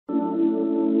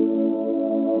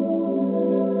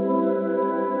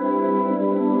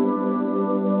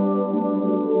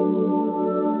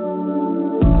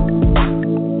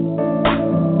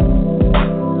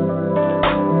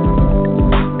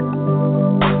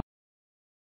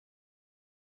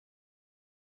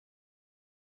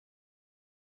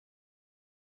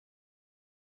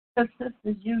The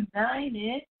Sistas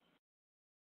United.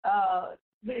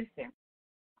 Listen,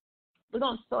 we're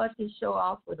going to start this show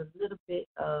off with a little bit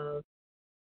of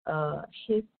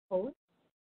his poetry,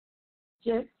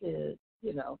 just to,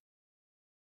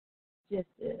 just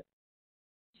to,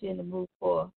 she in the mood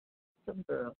for some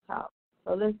girl talk.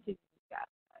 So let's see what we got.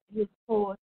 His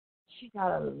poet, she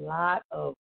got a lot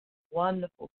of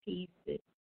wonderful pieces.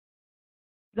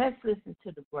 Let's listen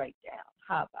to the breakdown.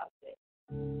 How about that?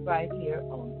 Right here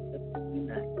on Sistas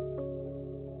United.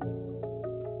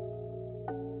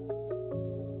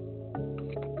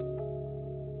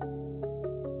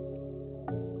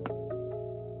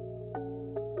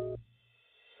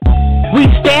 We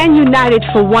stand united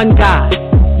for one God,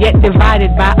 yet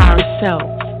divided by ourselves.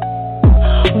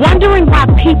 Wondering why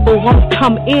people won't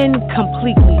come in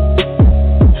completely.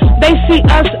 They see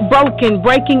us broken,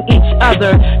 breaking each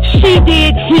other. She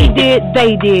did, he did,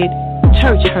 they did.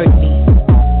 Church hurt me.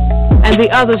 And the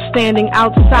others standing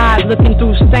outside looking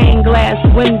through stained glass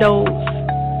windows.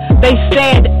 They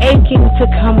stand aching to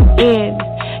come in,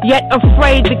 yet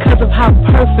afraid because of how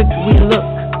perfect we look.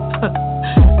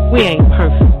 We ain't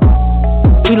perfect.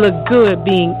 We look good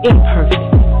being imperfect.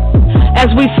 As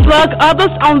we slug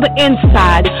others on the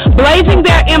inside, blazing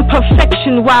their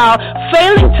imperfection while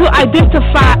failing to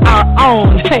identify our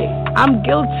own. Hey, I'm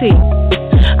guilty.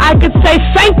 I could say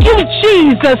thank you,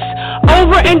 Jesus,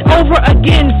 over and over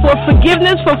again for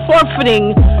forgiveness for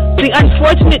forfeiting the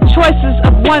unfortunate choices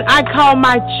of one I call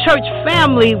my church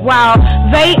family while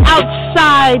they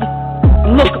outside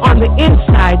look on the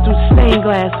inside through stained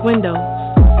glass windows.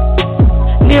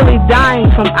 Nearly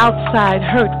dying from outside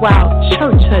hurt while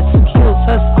church hurts kills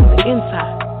us on the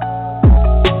inside.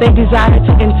 They desire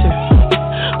to enter,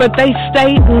 but they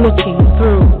stayed looking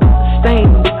through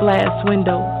stained glass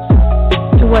windows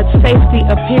to what safety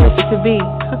appears to be.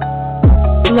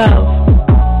 Love.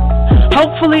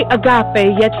 Hopefully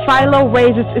agape, yet Philo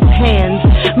raises his hands,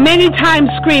 many times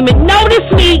screaming,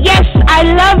 notice me, yes, I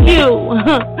love you.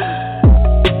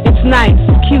 It's nice,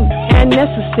 cute, and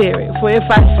necessary, for if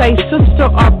I say sister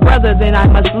or brother, then I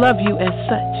must love you as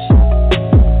such.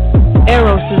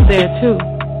 Eros is there too,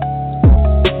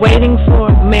 waiting for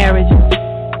marriage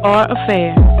or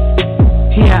affair.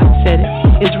 Yeah, I said it.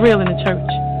 It's real in the church.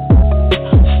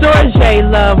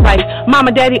 Storge love, like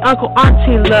mama, daddy, uncle,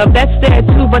 auntie love, that's there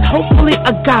too, but hopefully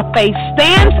agape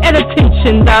stands at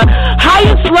attention. The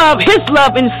highest love, his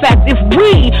love, in fact, if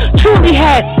we truly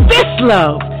had this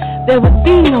love, there would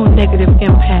be no negative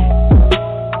impact.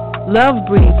 Love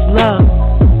breeds love.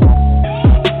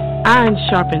 Iron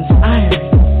sharpens iron.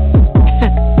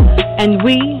 And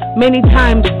we, many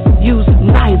times, use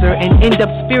neither and end up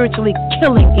spiritually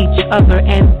killing each other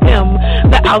and them,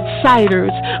 the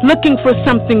outsiders, looking for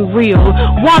something real,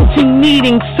 wanting,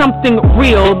 needing something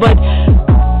real, but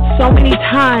so many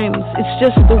times it's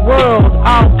just the world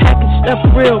all packaged up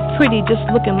real pretty, just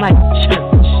looking like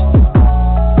church,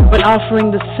 but offering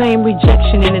the same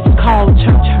rejection, and it's called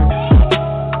church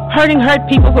hurt. Hurting hurt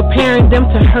people, preparing them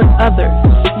to hurt others.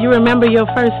 You remember your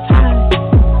first time?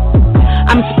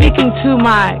 I'm speaking to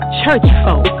my church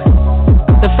folk.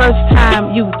 The first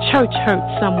time you church hurt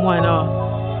someone or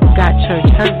got church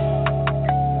hurt.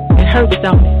 It hurts,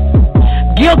 don't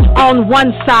it? Guilt on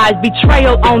one side,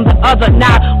 betrayal on the other.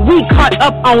 Now we caught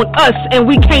up on us and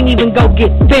we can't even go get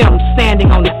them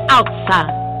standing on the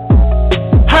outside.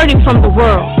 Hurting from the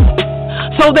world.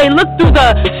 So they look through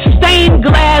the stained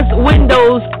glass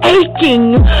windows,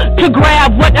 aching to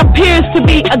grab what appears to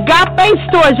be agape,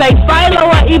 storge, philo,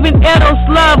 or even eros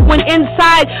love, when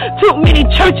inside too many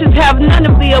churches have none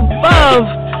of the above.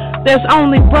 There's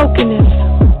only brokenness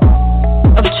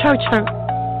of church hurt,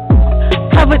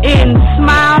 covered in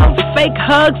smiles, fake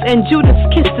hugs, and Judas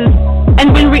kisses.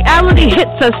 And when reality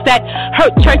hits us that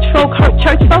hurt church folk,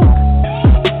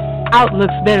 out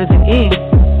looks better than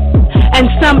in. And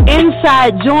some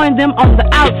inside join them on the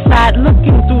outside,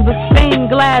 looking through the stained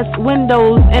glass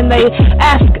windows, and they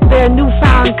ask their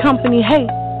newfound company, hey,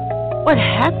 what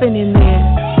happened in there?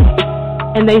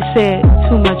 And they said,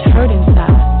 too much hurt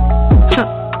inside.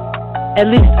 At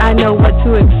least I know what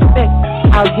to expect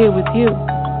out here with you.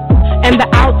 And the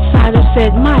outsider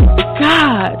said, my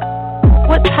God,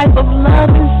 what type of love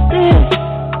is this?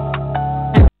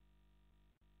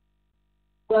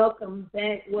 Welcome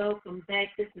back.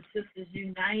 This is Sistas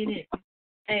United,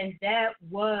 and that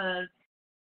was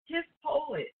his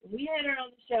poet. We had her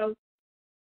on the show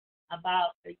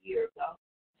about a year ago,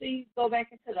 so you can go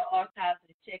back into the archives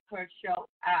and check her show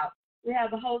out. We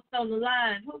have a host on the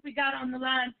line. Who we got on the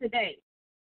line today?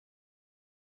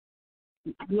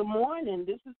 Good morning.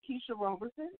 This is Keisha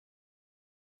Robertson.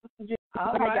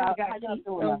 All right, we got Keisha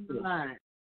on the line.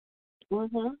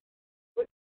 Mhm. What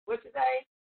you say?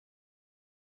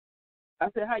 I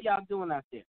said, how y'all doing out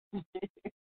there?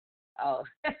 Oh,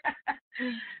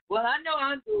 well, I know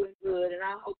I'm doing good, and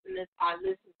I'm hoping that our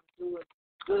listeners are doing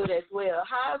good as well.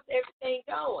 How's everything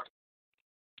going?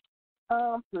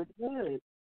 Pretty good.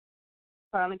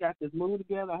 Finally got this move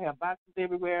together. I have boxes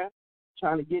everywhere,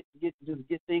 trying to get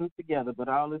things together, but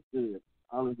all is good.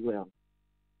 All is well.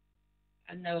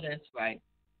 I know that's right.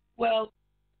 Well,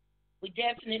 we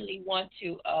definitely want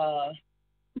to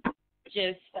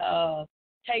just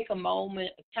take a moment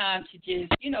of time to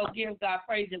just, give God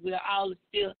praise that we're all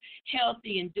still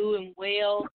healthy and doing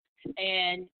well,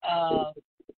 and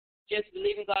just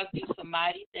believing God to do some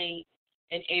mighty things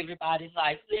in everybody's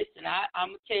life. Listen, I'm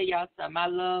going to tell y'all something. I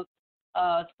love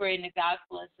spreading the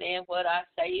gospel and saying what I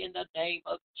say in the name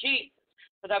of Jesus,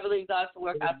 because I believe God to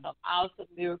work out some awesome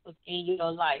miracles in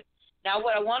your life. Now,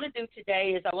 what I want to do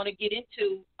today is I want to get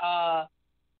into a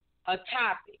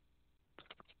topic,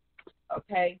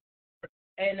 okay?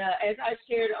 And as I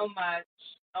shared on my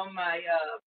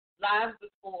live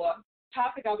before,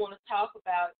 topic I want to talk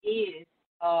about is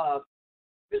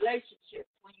relationships.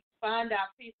 When you find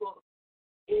out people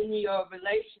in your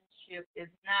relationship is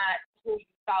not who you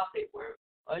thought they were,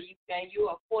 or you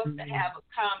are forced to have a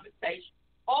conversation,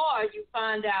 or you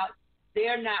find out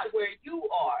they're not where you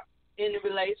are in the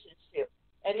relationship.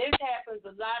 And this happens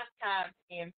a lot of times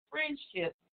in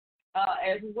friendships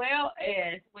as well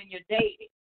as when you're dating.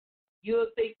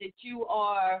 You'll think that you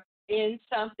are in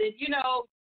something,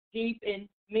 deep and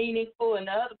meaningful, and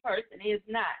the other person is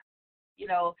not.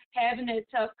 Having that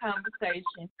tough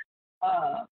conversation,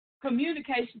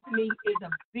 communication to me is a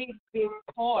big, big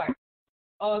part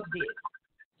of this.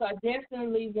 So I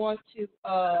definitely want to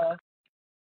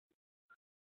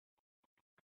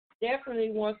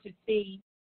see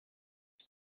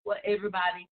what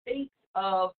everybody thinks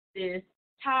of this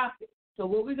topic. So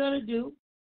what we're going to do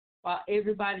while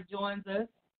everybody joins us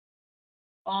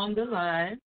on the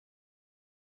line,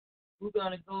 we're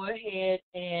going to go ahead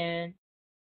and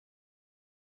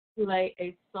play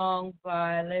a song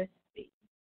by, let's see.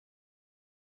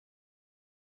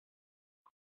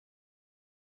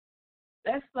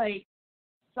 Let's play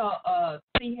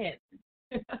See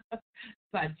Heaven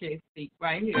by Jay Speak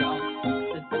right here on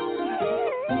the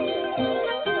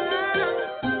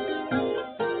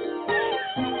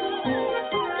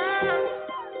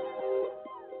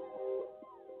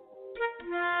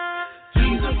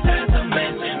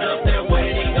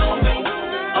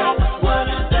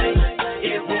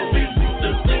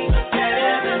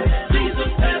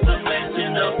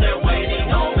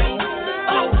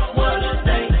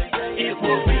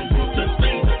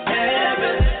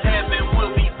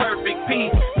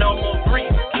No more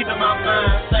grief, keeping my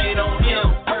mind stayed on him.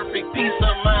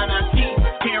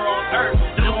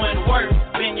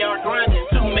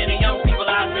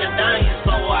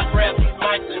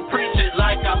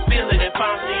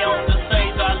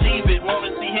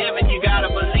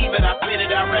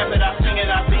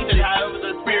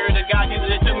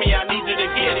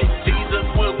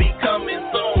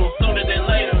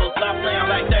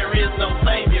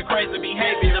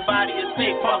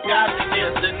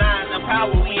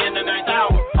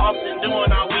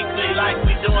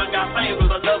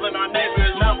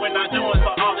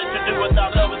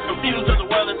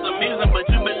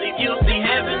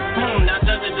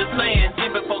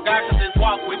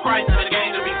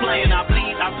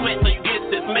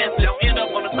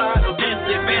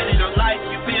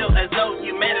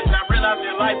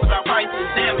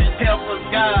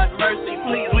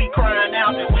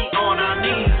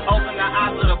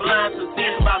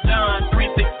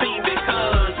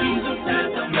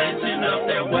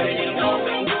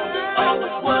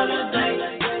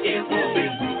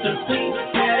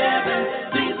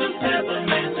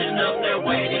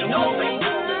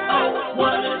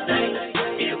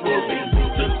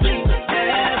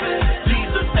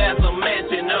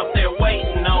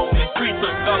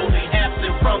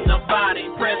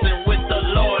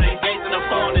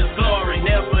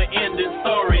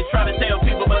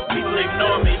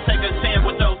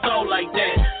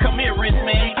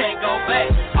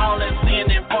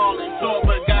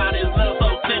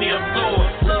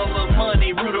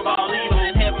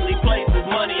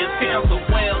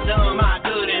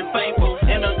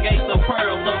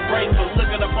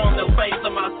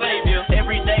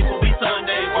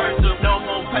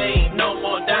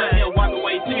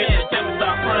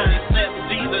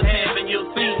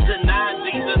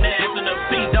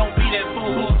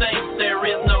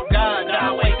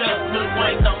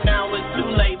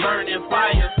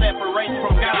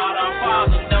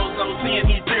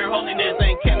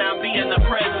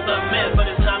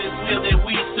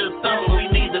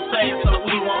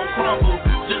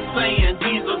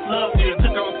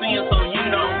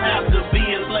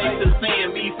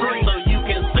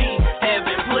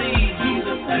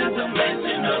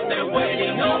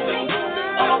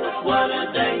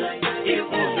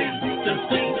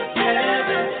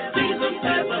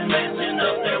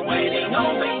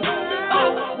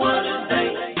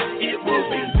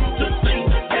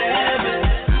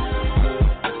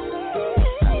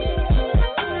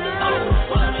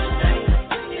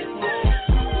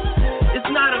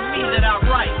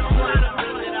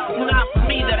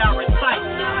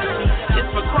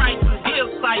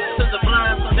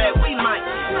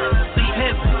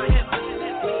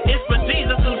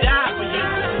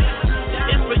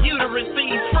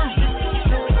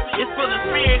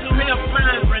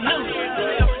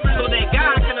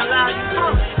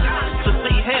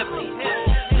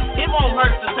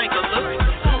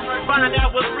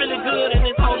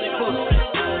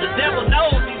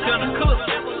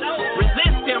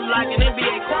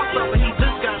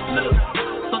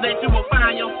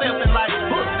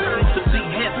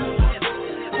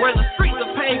 where the streets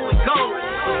are paved with gold.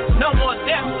 No more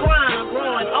death, crime, and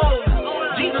growing old.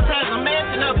 Jesus has a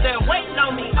mansion up there waiting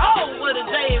on me. Oh, what a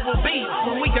day it will be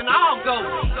when we can all go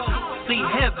see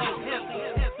heaven.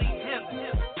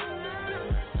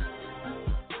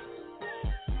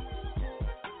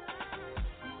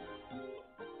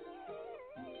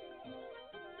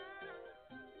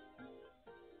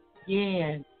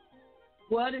 Yeah.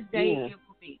 What a day it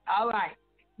will be. All right.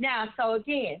 Now, so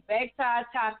again, back to our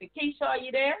topic. Keisha, are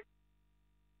you there?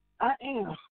 I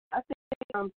am. I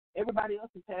think everybody else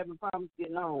is having problems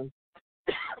getting on.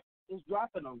 It's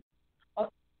dropping them.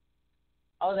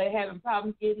 Oh, they having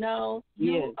problems getting on?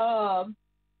 Yes.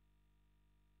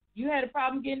 You had a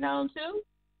problem getting on too?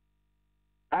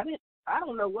 I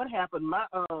don't know what happened. My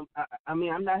I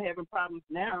mean, I'm not having problems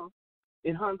now.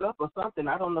 It hung up or something.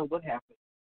 I don't know what happened.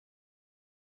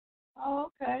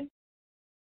 Oh, okay.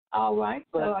 All right.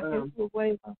 So I guess we'll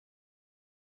wait.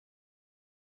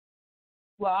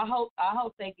 Well, I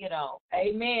hope they get on.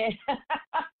 Amen.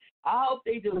 I hope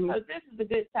they do, because this is a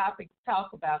good topic to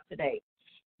talk about today.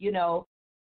 You know,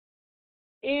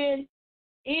 in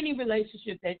any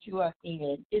relationship that you are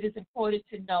in, it is important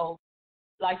to know,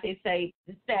 like they say,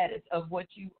 the status of what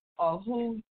you are,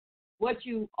 what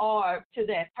you are to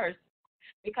that person.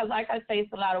 Because, like I say,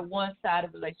 it's a lot of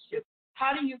one-sided relationships.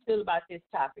 How do you feel about this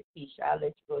topic, Keisha? I'll let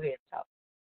you go ahead and talk.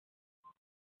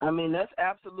 I mean, that's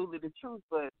absolutely the truth,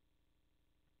 but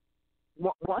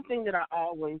one thing that I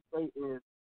always say is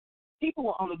people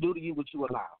will only do to you what you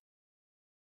allow.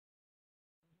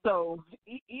 So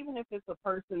even if it's a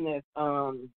person that's,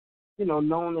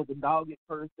 known as a dogged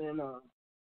person or,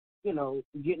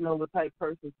 getting over type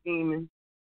person, scheming,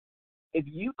 if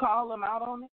you call them out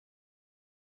on it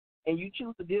and you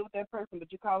choose to deal with that person,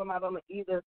 but you call them out on it,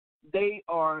 either they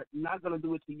are not going to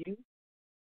do it to you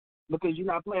because you're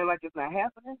not playing like it's not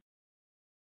happening,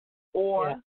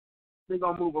 or they're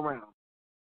going to move around.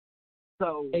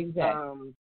 So,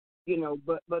 exactly.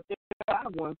 But there are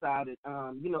one-sided,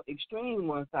 extreme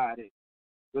one-sided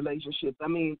relationships. I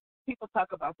mean, people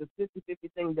talk about the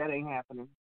 50-50 thing that ain't happening.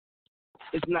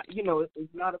 It's not,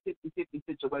 it's not a 50-50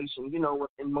 situation,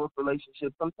 in most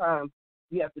relationships. Sometimes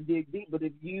you have to dig deep, but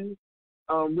if you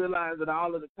realize that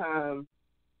all of the time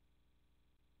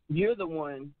you're the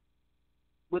one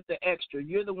with the extra,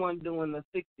 you're the one doing the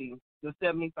 60, the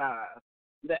 75,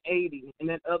 the 80, and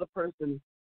that other person,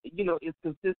 is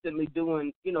consistently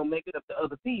doing, making up the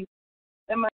other piece,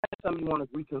 that might be something you want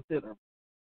to reconsider.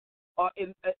 Or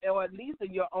at least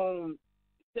in your own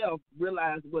self,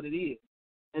 realize what it is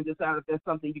and decide if that's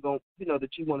something you're going to,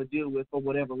 that you want to deal with for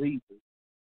whatever reason.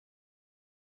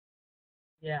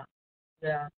 Yeah,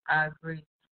 I agree.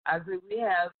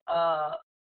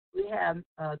 We have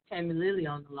Tammy Lily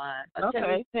on the line.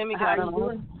 Okay, Tammy how got are you on.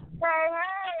 doing? Hey,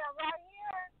 I'm right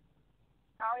here.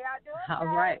 How y'all doing?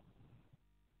 All right.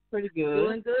 Pretty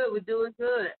good. We're doing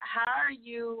good. How are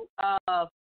you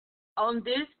on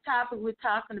this topic? We're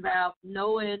talking about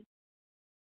knowing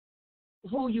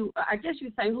who you are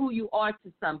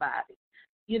to somebody.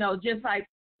 Just like,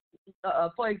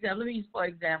 for example, let me use for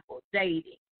example,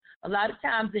 dating. A lot of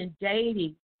times in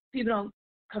dating, people don't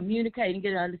communicate and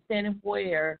get an understanding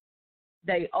where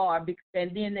they are,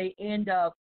 and then they end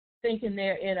up thinking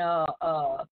they're in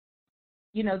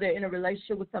they're in a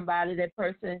relationship with somebody. That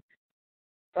person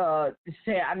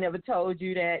say, I never told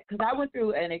you that, because I went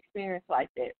through an experience like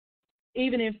that.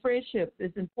 Even in friendships,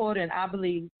 it's important, I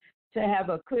believe, to have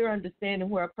a clear understanding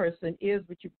where a person is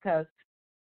with you, because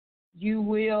you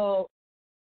will,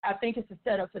 I think it's a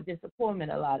setup for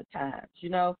disappointment a lot of times,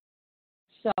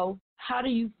 So how do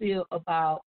you feel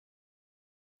about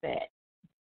that?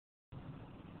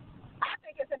 I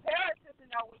think it's imperative to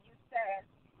know where you stand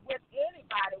with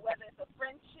anybody, whether it's a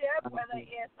friendship, whether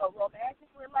it's a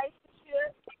romantic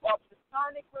relationship or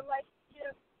platonic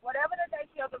relationship, whatever the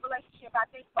nature of the relationship. I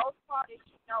think both parties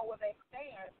should know where they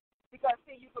stand, because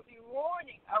see, you could be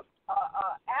ruining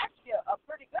actually a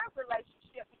pretty good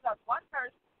relationship because one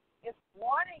person is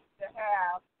wanting to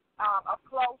have a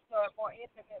closer, more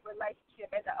intimate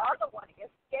relationship, and the other one is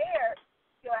scared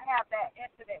to have that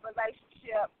intimate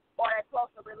relationship or that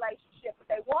closer relationship.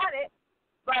 But they want it,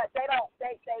 but they don't.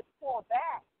 They pull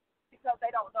back because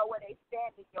they don't know where they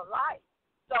stand in your life.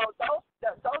 So those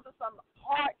are some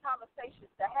hard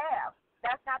conversations to have.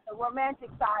 That's not the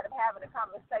romantic side of having a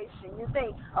conversation. You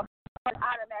think a person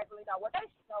automatically know, well, they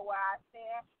should know where I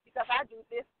stand because I do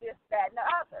this, that, and the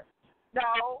other.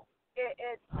 No,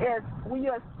 it's when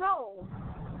you assume.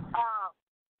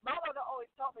 My mother always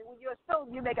told me, when you assume,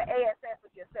 you make an ASS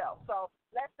of yourself. So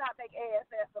let's not make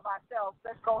ASS of ourselves.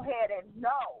 Let's go ahead and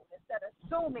know instead of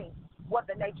assuming what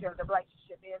the nature of the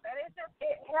relationship is. And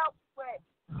it helps with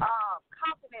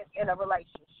in a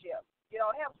relationship. You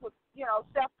know, it helps with, you know,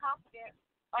 self-confidence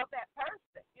of that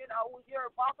person. You know, when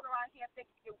you're walking around here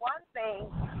thinking you're one thing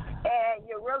and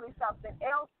you're really something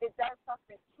else, it does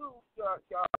something to your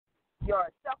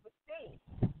self-esteem.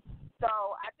 So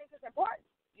I think it's important,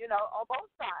 you know, on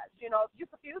both sides. You know, if you're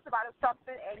confused about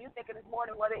something and you think it is more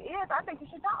than what it is, I think you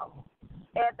should know.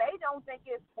 And if they don't think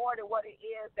it's more than what it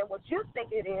is than what you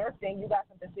think it is, then you got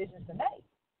some decisions to make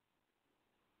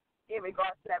in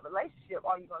regards to that relationship.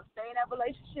 Are you going to stay in that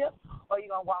relationship or are you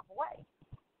going to walk away?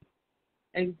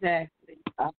 Exactly.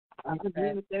 I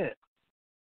agree with that.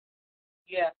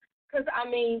 Yeah, because, I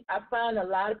mean, I find a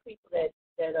lot of people that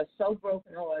are so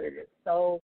brokenhearted,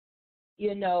 so,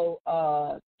 you know,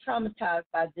 traumatized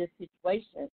by this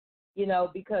situation, you know,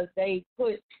 because they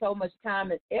put so much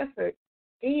time and effort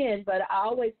in, but I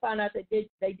always find out that they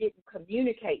didn't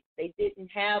communicate. They didn't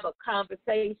have a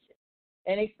conversation.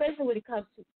 And especially when it comes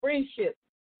to friendships,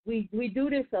 we do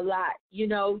this a lot. You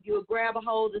know, you'll grab a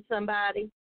hold of somebody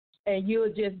and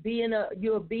you'll be in a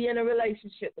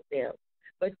relationship with them.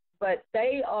 But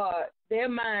their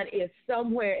mind is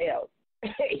somewhere else.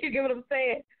 You get what I'm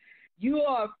saying? You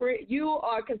are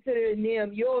considering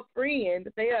them your friend,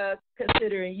 but they are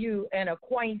considering you an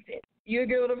acquaintance. You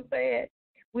get what I'm saying?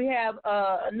 We have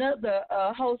another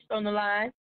host on the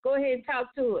line. Go ahead and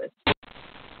talk to us.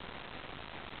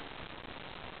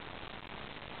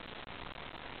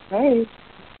 Hey.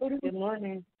 Good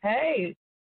morning. Hey.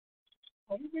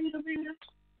 Are you Rita?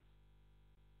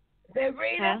 Is that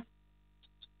Rita?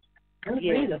 Huh?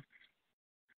 Yeah. Rita.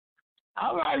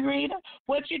 All right, Rita.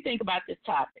 What you think about this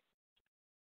topic?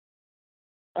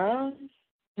 I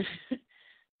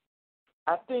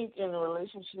think in a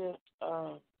relationship,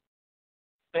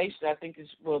 basically, I think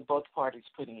it's what both parties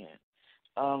put in.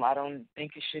 I don't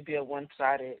think it should be a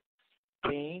one-sided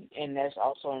thing, and that's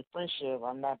also in friendship.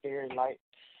 I'm not very light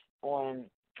on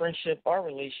friendship or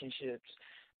relationships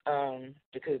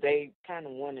because they kind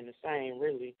of one and the same,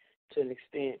 really, to an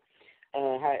extent.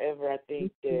 However, I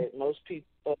think that most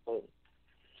people,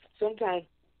 sometimes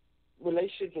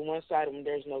relationships on one side of them,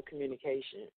 there's no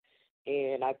communication.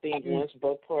 And I think once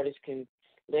both parties can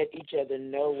let each other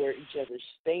know where each other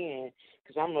stand,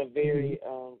 because I'm a very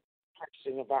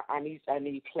person about I need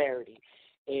clarity.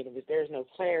 And if there's no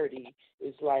clarity,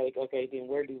 it's like, okay, then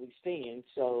where do we stand?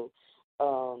 So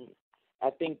I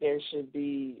think there should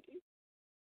be,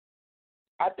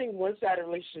 I think one-sided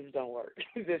relationships don't work.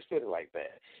 Just put it like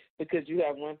that. Because you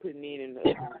have one putting in and the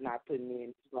other not putting in.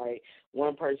 It's like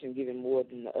one person giving more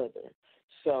than the other.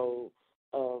 So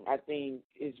I think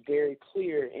it's very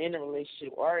clear in a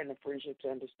relationship or in a friendship to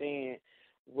understand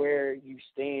where you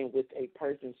stand with a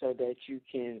person so that you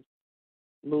can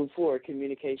move forward.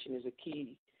 Communication is a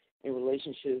key in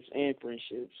relationships and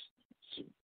friendships. So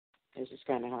that's just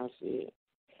kind of how I see it.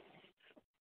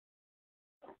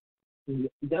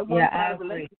 That one-sided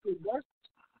relationship works.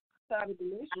 Side of the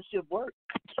relationship works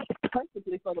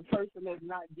perfectly for the person that's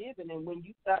not giving, and when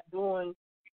you start doing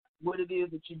what it is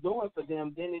that you're doing for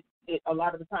them, then it a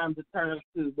lot of the times it turns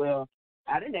to, well,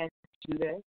 I didn't ask you to do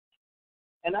that,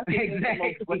 and I think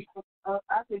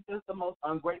that's the most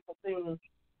ungrateful thing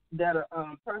that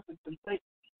a person can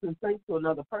say to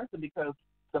another person, because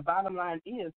the bottom line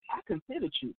is I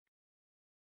considered you.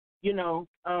 You know,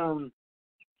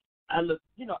 I look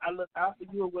out for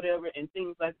you or whatever, and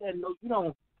things like that. No, you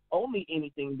don't owe me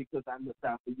anything because I looked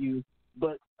out for you,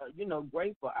 but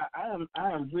grateful. I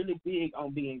am really big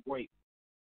on being grateful.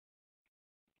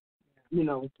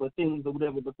 For things or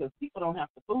whatever, because people don't have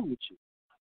to fool with you,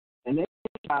 and that's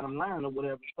the bottom line or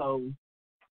whatever. So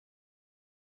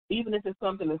even if it's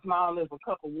something as small as a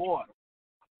cup of water,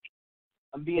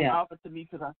 being offered to me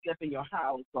because I step in your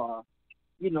house or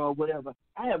whatever.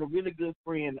 I have a really good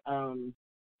friend. I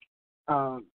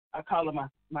call her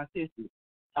my sister,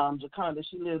 Jaconda.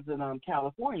 She lives in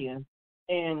California,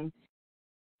 and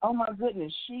oh my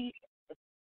goodness, she,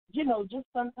 just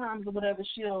sometimes or whatever,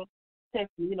 she'll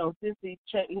text me, sissy,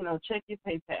 check your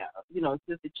PayPal,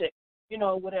 sissy, check,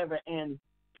 whatever, and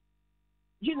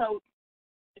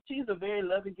she's a very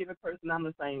loving, giving person. I'm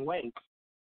the same way.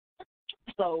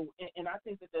 So, and I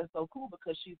think that that's so cool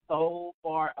because she's so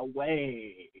far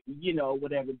away,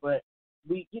 whatever. But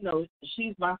we,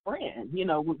 she's my friend.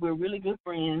 We're really good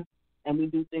friends, and we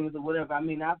do things or whatever. I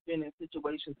mean, I've been in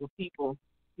situations with people,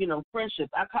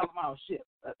 friendships. I call them all ships.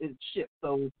 It's ships.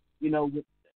 So, with,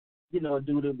 a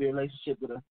dude will be a relationship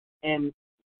with her, and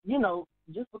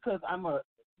just because I'm a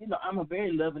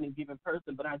very loving and giving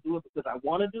person, but I do it because I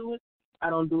want to do it. I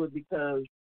don't do it because,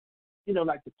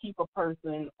 like to keep a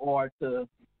person or to,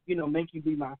 make you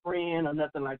be my friend or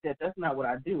nothing like that. That's not what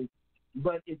I do.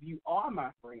 But if you are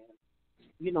my friend,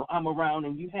 I'm around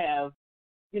and you have,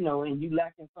 and you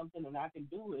lacking something and I can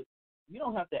do it, you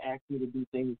don't have to ask me to do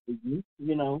things for you.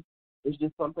 It's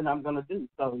just something I'm gonna do.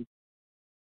 So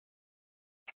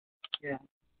Yeah.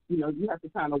 You have to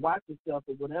kind of watch yourself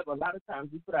or whatever. A lot of times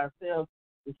we put ourselves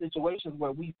in situations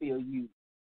where we feel used,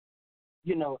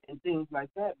 and things like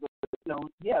that. But,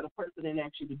 the person didn't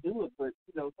ask you to do it, but,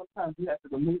 sometimes you have to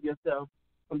remove yourself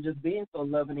from just being so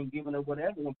loving and giving or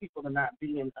whatever when people are not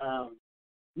being,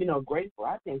 grateful.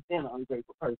 I can't stand an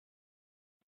ungrateful person.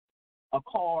 A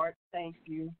card, thank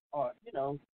you, or,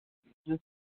 just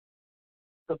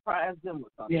surprise them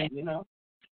with something,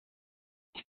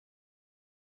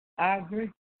 I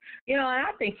agree. And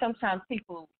I think sometimes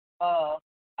people,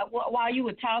 while you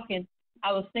were talking,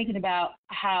 I was thinking about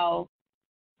how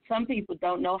some people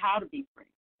don't know how to be friends.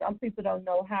 Some people don't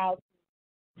know how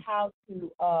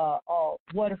to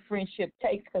what a friendship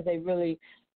takes because they really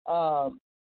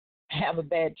have a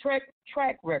bad track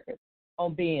record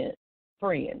on being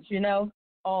friends.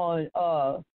 On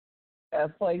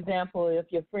for example,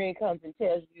 if your friend comes and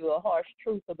tells you a harsh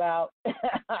truth about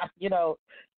a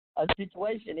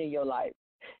situation in your life,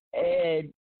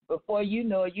 and before you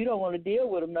know it, you don't want to deal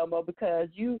with them no more because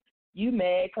you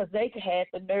mad because they had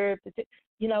the nerve to,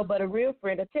 but a real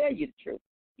friend will tell you the truth,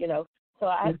 So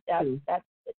I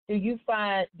do you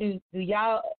find do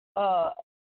y'all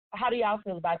how do y'all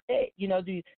feel about that?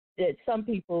 That some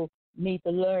people need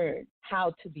to learn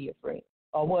how to be a friend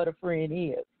or what a friend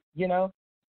is, If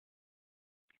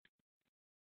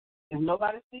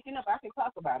nobody's speaking up, I can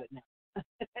talk about it now.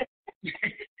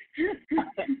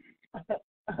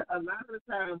 A lot of the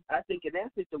times, I think in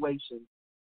that situation,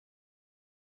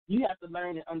 you have to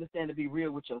learn and understand to be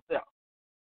real with yourself.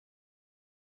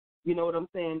 You know what I'm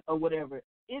saying? Or whatever.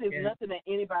 It is nothing that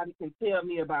anybody can tell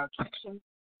me about Trisha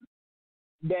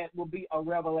that will be a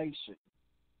revelation.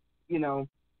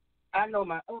 I know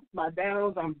my ups, my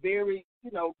downs. I'm very,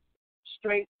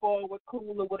 straightforward,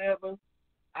 cool, or whatever.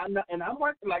 I'm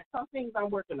working, like some things I'm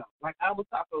working on. Like I will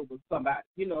talk over somebody,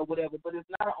 whatever, but it's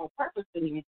not an on purpose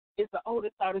thing. It's this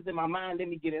thought is in my mind, let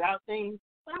me get it out thing.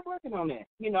 So I'm working on that.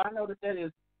 I know that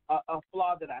is a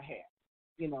flaw that I have,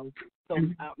 So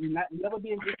I'm never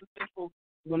being disrespectful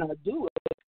when I do it.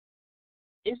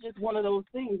 It's just one of those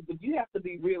things, but you have to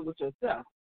be real with yourself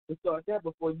to start that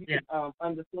before you can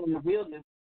understand the realness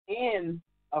in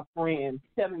a friend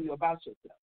telling you about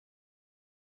yourself.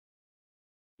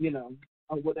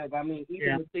 Or whatever. I mean,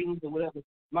 even the things or whatever.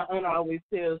 My aunt always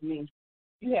tells me,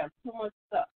 you have too much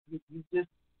stuff. You just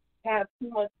have too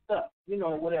much stuff,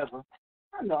 or whatever.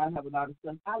 I know I have a lot of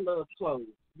stuff. I love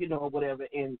clothes, or whatever.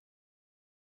 And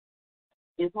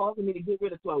it's hard for me to get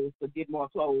rid of clothes to get more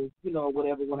clothes, or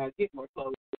whatever when I get more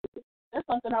clothes. That's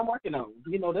something I'm working on.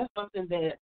 That's something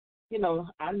that,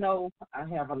 I know I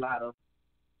have a lot of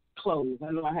clothes.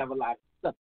 I know I have a lot of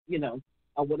stuff,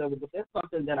 or whatever, but that's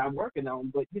something that I'm working on.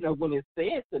 But, when it's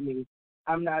said to me,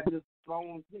 I'm not just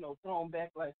thrown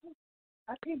back like,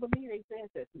 I can't believe they said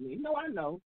that to me. No, I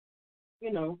know.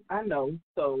 I know.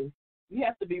 So you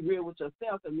have to be real with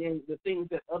yourself, and then the things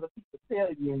that other people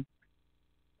tell you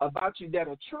about you that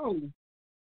are true,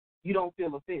 you don't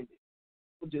feel offended.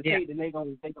 Just hate, and they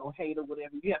gonna hate or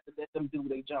whatever. You have to let them do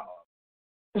their job.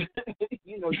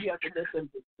 You have to let them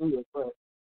just do it. But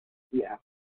yeah.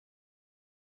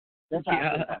 That's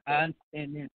how I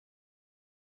understand that.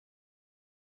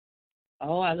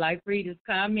 Oh, I like Rita's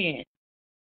comment.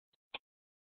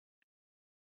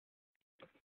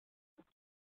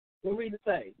 What Rita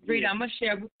say? Rita, I'm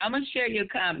gonna share your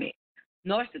comment.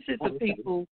 Narcissistic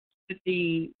people with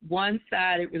the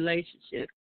one-sided relationship,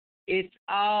 it's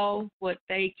all what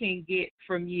they can get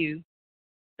from you.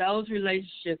 Those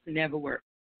relationships never work.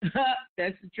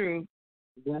 That's the truth.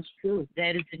 That's true.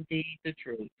 That is indeed the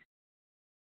truth.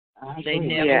 They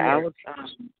never work. I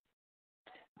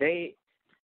work.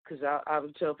 Because I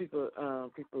would tell people,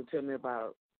 people tell me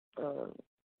about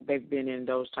they've been in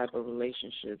those type of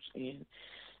relationships, and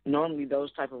normally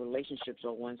those type of relationships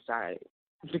are one-sided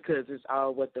because it's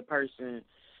all what the person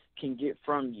can get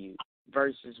from you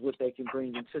versus what they can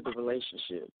bring into the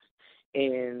relationship.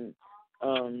 And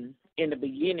in the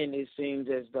beginning, it seems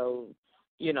as though,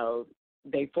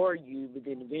 they for you, but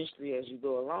then eventually as you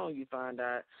go along, you find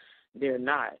out they're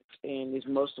not, and it's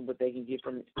most of what they can get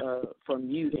from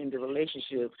you in the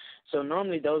relationship. So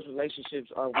normally those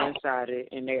relationships are one-sided,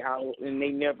 and they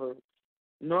never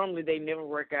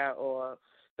work out, or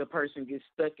the person gets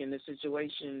stuck in the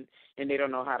situation and they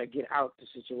don't know how to get out the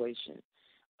situation.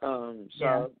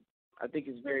 I think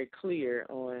it's very clear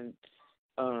on,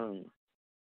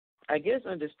 I guess,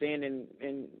 understanding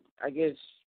and I guess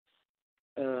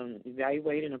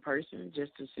evaluating a person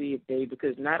just to see if they,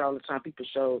 because not all the time people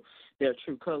show their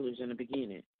true colors in the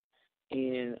beginning.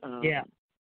 And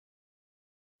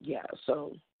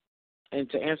so, and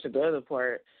to answer the other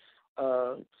part,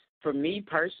 for me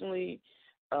personally,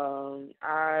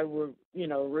 I would,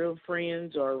 real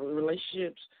friends or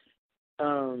relationships,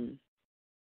 tell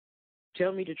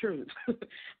me the truth.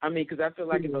 I mean, because I feel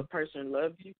like if a person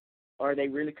loves you or they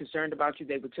really concerned about you,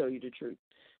 they would tell you the truth.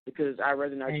 Because I'd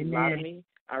rather not you lie to me.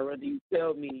 I'd rather you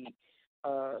tell me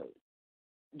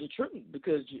the truth,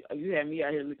 because you have me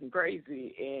out here looking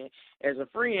crazy. And as a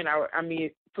friend, I mean,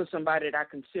 for somebody that I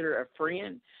consider a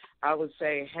friend, I would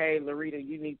say, hey, Larita,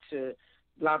 you need to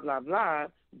blah, blah, blah,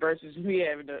 versus me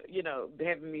having to,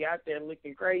 having me out there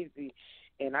looking crazy.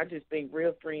 And I just think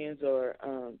real friends or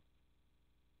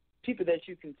people that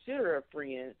you consider a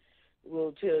friend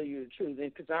will tell you the truth.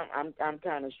 And because I'm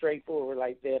kind of straightforward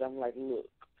like that. I'm like, look.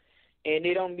 And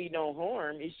it don't mean no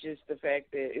harm. It's just the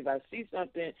fact that if I see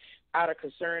something out of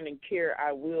concern and care,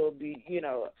 I will be,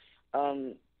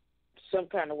 some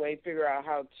kind of way figure out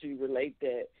how to relate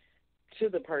that to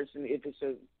the person if it's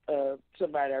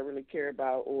somebody I really care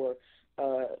about or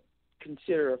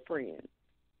consider a friend.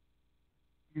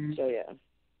 Mm-hmm. So yeah.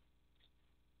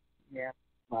 Yeah.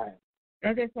 Right.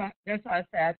 That's why I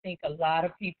say I think a lot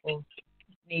of people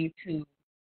they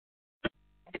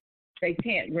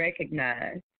can't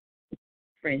recognize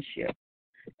friendship.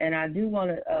 And I do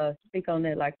want to speak on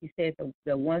that, like you said,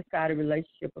 the one-sided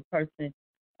relationship, a person,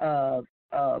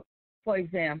 for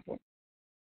example,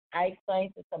 I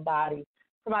explained to somebody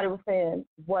was saying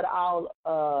what all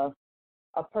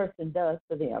a person does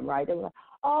for them, right? They were like,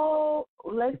 oh,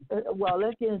 let's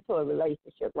get into a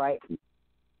relationship, right,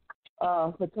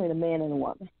 between a man and a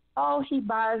woman. Oh, he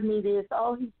buys me this.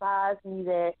 Oh, he buys me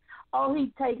that. Oh,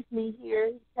 he takes me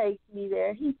here. He takes me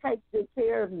there. He takes good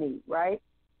care of me, right?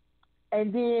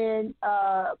 And then,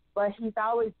 but he's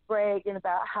always bragging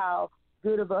about how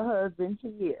good of a husband he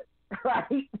is,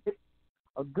 right?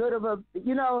 A good of a,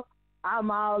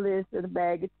 I'm all this in a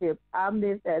bag of chips. I'm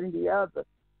this, that, and the other.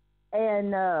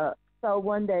 And so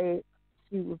one day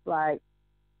she was like,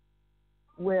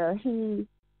 well, he's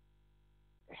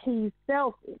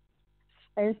selfish.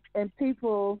 And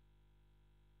people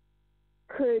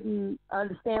couldn't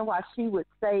understand why she would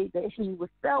say that he was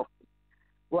selfish.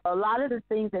 Well, a lot of the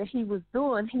things that he was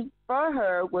doing for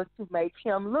her was to make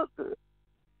him look good.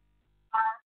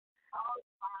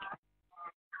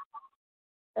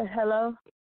 Hello?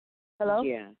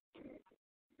 Yeah.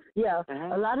 Yeah.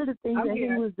 Uh-huh. A lot of the things that he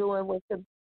was doing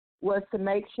was to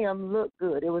make him look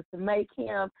good. It was to make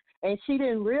him, and she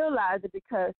didn't realize it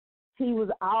because he was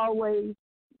always,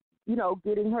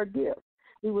 getting her gifts.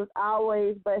 He was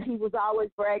always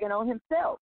bragging on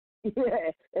himself,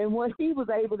 and what he was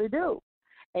able to do.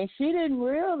 And she didn't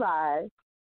realize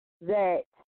that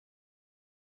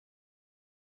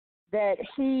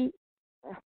he,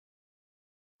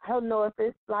 I don't know if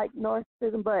it's like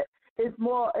narcissism, but it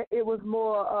was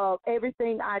more of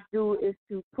everything I do is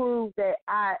to prove that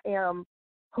I am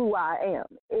who I am.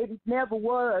 It never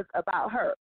was about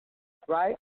her,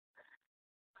 right?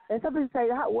 And some people say,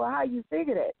 well, how you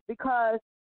figure that? Because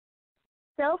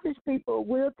selfish people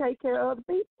will take care of other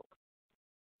people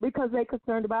because they're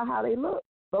concerned about how they look.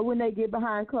 But when they get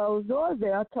behind closed doors,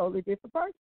 they're a totally different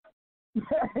person. You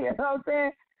know what I'm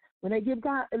saying? When they get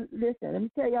behind, listen, let me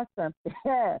tell y'all something.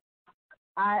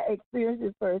 I experienced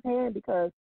it firsthand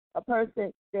because a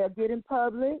person, they'll get in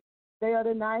public, they are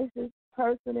the nicest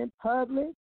person in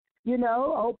public,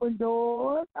 open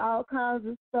doors, all kinds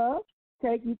of stuff,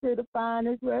 take you to the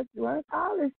finest restaurants,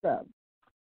 all this stuff.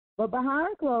 But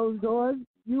behind closed doors,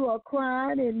 you are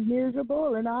crying and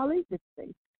miserable and all these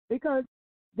things because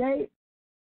it's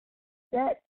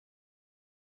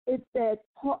that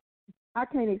part. I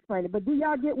can't explain it, but do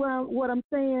y'all get what I'm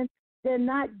saying? They're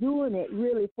not doing it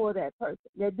really for that person.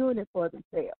 They're doing it for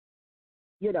themselves,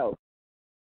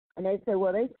 And they say,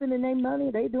 well, they spending their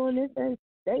money, they doing this, and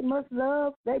they must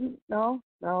love. No.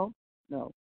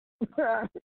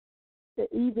 To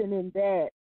even in that,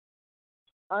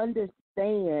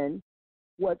 understand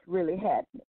what's really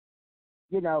happening,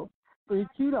 so that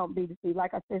you don't be deceived.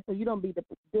 Like I said, so you don't be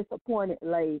disappointed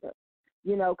later,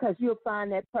 because you'll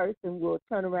find that person will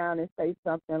turn around and say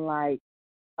something like,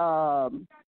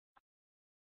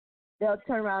 they'll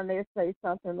turn around and they'll say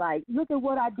something like, look at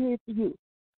what I did for you.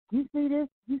 You see this?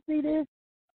 You see this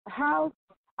house?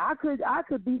 I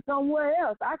could be somewhere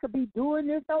else. I could be doing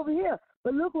this over here.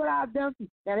 But look what I've done for you.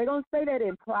 Now, they're going to say that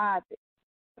in private,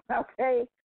 okay?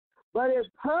 But in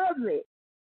public,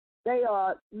 they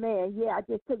are, man, yeah, I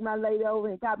just took my lady over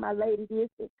and got my lady this.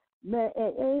 Man,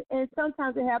 and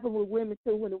sometimes it happens with women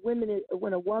too. When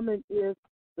a woman is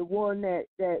the one that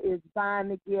is buying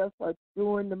the gifts or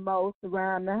doing the most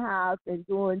around the house and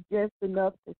doing just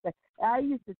enough to say. I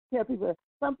used to tell people,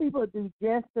 some people do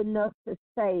just enough to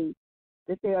say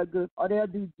that they are good, or they'll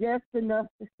do just enough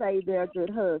to say they're a good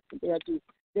husband.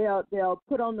 They'll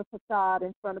put on the facade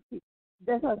in front of people.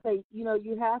 That's why I say,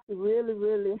 you have to really,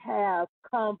 really have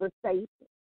conversation.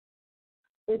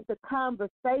 It's a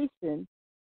conversation,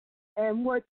 and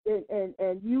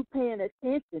you paying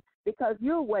attention, because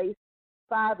you'll waste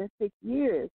 5 and 6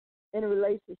 years in a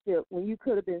relationship when you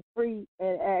could have been free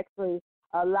and actually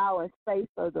allowing space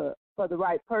for the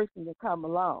right person to come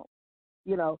along,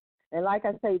 And like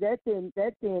I say, that's in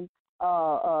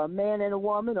a man and a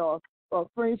woman or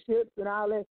friendships and all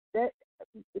that. That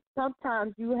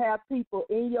sometimes you have people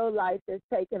in your life that's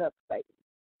taking up space,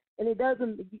 and it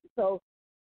doesn't. So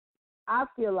I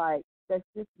feel like, that's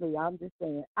just me. I'm just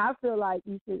saying. I feel like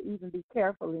you should even be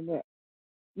careful in that.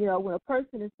 When a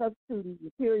person is substituting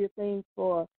material things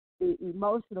for the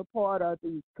emotional part or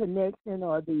the connection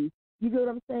or you get what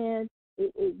I'm saying?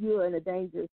 You're in a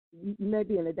dangerous. You may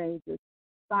be in a dangerous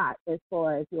spot as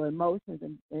far as your emotions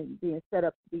and being set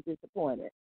up to be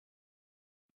disappointed.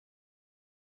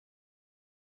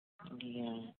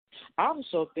 Yeah. I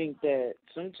also think that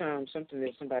sometimes something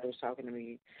that somebody was talking to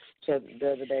me the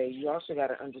other day, you also got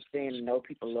to understand and know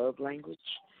people love language,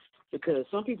 because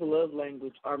some people love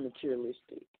language are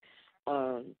materialistic.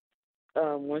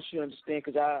 Once you understand,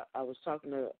 because I was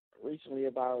talking recently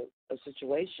about a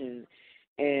situation,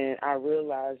 and I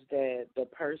realized that the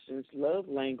person's love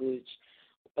language,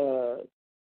 in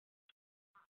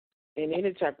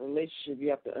any type of relationship, you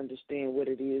have to understand what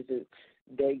it is that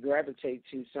they gravitate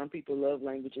to. Some people love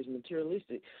languages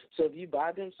materialistic. So if you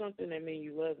buy them something, that means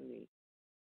you love me.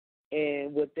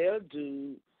 And what they'll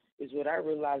do is, what I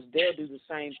realized, they'll do the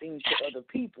same thing to other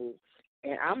people.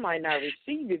 And I might not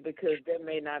receive it because that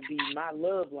may not be my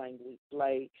love language.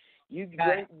 Like, you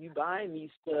buying me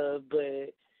stuff,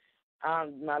 but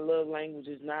my love language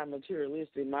is not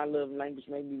materialistic. My love language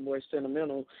may be more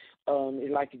sentimental.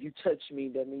 Like, if you touch me,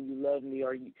 that means you love me,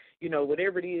 or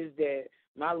whatever it is that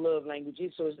my love language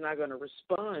is. So it's not going to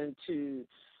respond to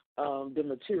the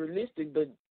materialistic. But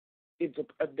if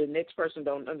the next person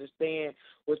don't understand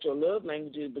what your love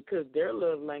language is, because their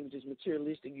love language is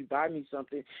materialistic, you buy me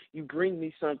something, you bring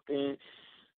me something,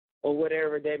 or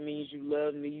whatever, that means you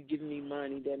love me. You give me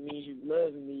money, that means you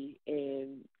love me.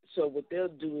 And so what they'll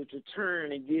do is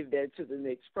return and give that to the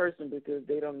next person, because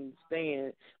they don't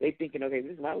understand. They thinking, okay,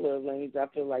 this is my love language, I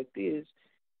feel like this.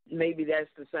 Maybe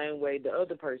that's the same way the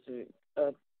other person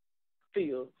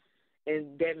feel,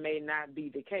 and that may not be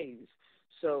the case.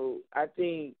 So I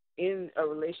think in a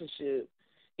relationship,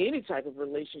 any type of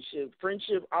relationship,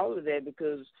 friendship, all of that,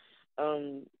 because,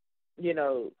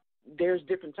 there's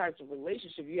different types of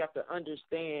relationship. You have to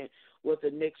understand what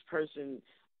the next person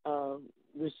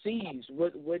receives.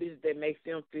 What is it that makes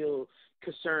them feel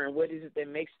concerned? What is it that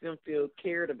makes them feel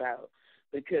cared about?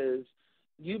 Because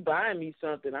you buying me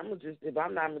something, if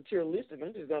I'm not materialistic,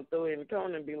 I'm just gonna throw it in the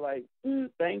corner and be like,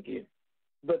 thank you.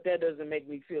 But that doesn't make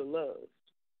me feel loved.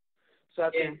 So I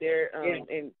think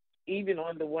and even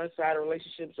on the one side of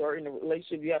relationships or in a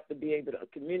relationship, you have to be able to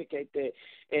communicate that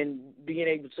and being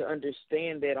able to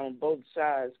understand that on both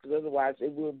sides, because otherwise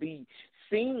it will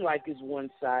seem like it's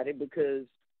one-sided, because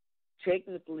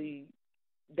technically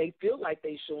they feel like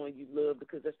they showing you love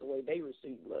because that's the way they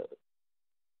receive love.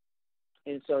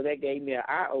 And so that gave me an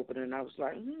eye-opener, and I was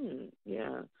like,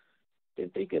 yeah,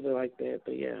 didn't think of it like that,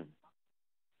 but yeah.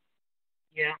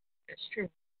 Yeah, that's true.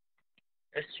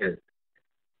 That's true.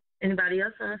 Anybody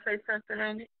else want to say something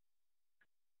on it?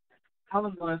 I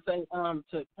was going to say,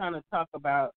 to kind of talk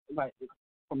about, like,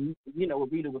 from,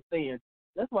 what Rita was saying,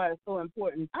 that's why it's so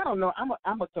important. I don't know,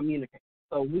 I'm a communicator,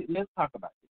 so let's talk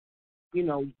about it.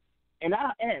 And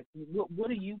I ask, what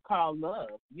do you call love?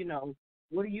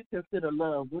 What do you consider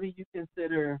love? What do you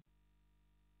consider,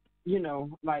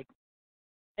 like,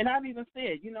 and I've even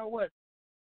said, what,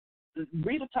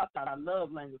 Rita talked about our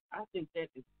love language. I think that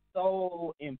is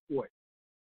so important.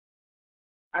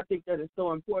 I think that is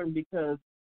so important because,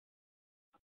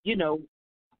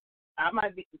 I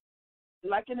might be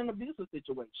like in an abusive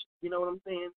situation. You know what I'm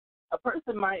saying? A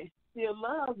person might feel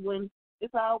love when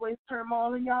it's always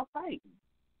turmoil and y'all fighting.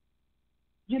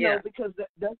 Because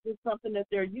that's just something that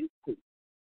they're used to.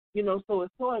 So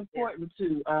it's so important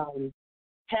to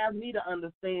have me to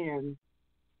understand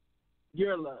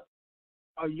your love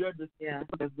or your decision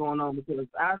that's going on, because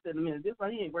I said, this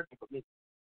one, he ain't working for me.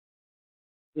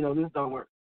 This don't work.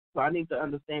 So I need to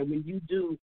understand when you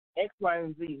do X, Y,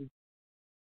 and Z,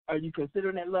 are you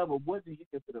considering that love, or what do you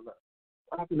consider love?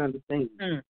 I can understand.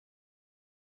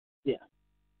 Yeah.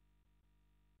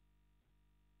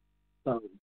 So,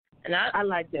 and I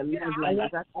like that love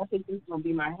language. I think this is gonna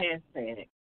be my hashtag.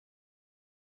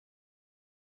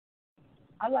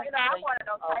 I'm one of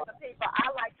those type of people.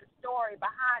 I like the story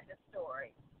behind the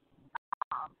story.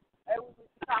 And we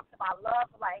talked about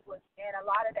love language, and a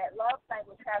lot of that love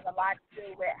language has a lot to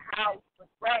do with how you was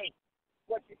raised,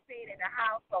 what you seen in the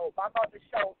household. My mother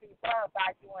showed me love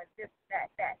by doing this, that,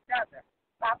 other.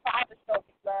 My father showed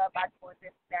me love by doing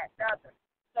this, that, other.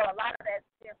 So a lot of that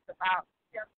stems from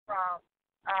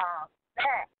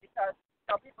that, because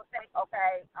people think,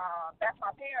 okay, that's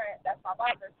my parent, that's my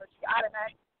mother, so she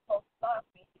automatically supposed to love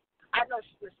me. I know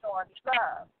she was showing me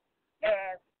love,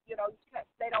 and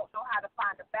they don't know how to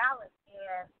find a balance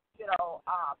in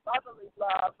motherly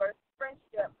love versus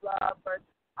friendship love versus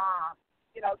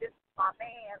this is my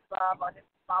man's love or this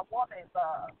is my woman's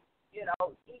love.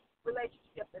 Each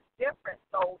relationship is different,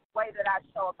 so the way that I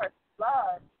show a person's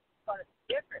love is going to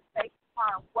be different based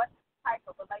upon what type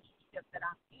of relationship that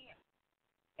I'm in.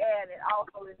 And it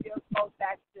also goes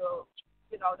back to,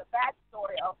 the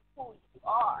backstory of who you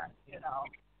are, things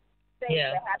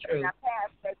that happened in our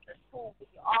past makes us who we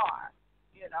are,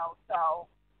 So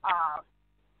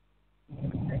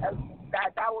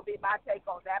that would be my take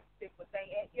on that particular thing.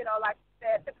 And, like you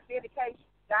said, the communication,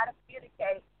 you got to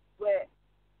communicate with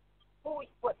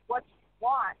what you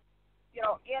want, in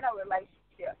a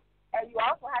relationship. And you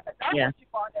also have to know what you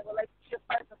want in a relationship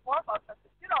first and foremost. Because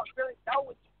if you don't really know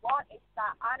what you want, and you're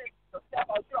not honest with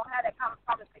yourself, or you don't have that kind of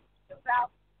conversation with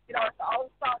yourself, it's the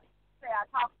old song that you say, I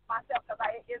talk to myself because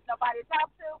there's nobody to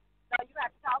talk to. No, you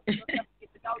have to talk to yourself to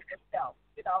get to know yourself,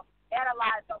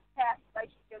 analyze those past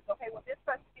relationships. Okay, when this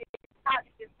person did, how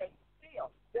did this make you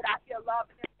feel? Did I feel love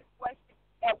in this situation?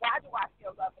 And why do I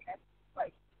feel love in that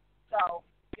situation? So,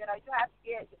 you have to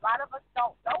get, a lot of us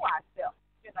don't know ourselves,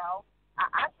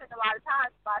 I spend a lot of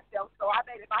time with myself, so I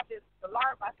made it my business to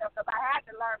learn myself because I had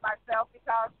to learn myself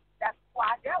because that's who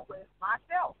I dealt with,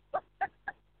 myself.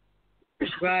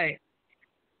 Right.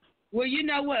 Well, you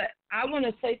know what? I want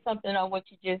to say something on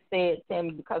what you just said, Tammy,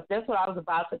 because that's what I was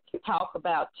about to talk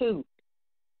about, too.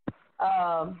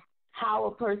 How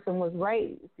a person was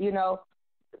raised,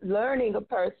 learning a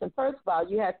person. First of all,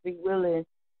 you have to be willing,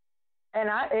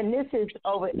 and this is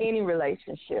over any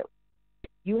relationship.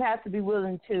 You have to be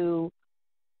willing to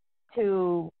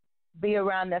be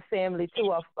around that family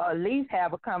too, or at least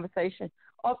have a conversation,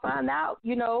 or find out,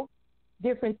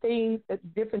 different things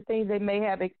they may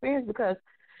have experienced. Because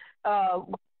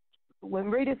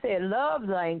when Rita said love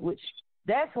language,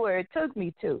 that's where it took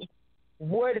me to.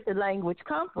 Where did the language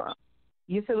come from?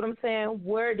 You see what I'm saying?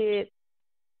 Where did,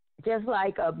 just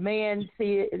like a man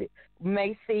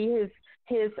may see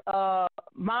his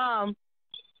mom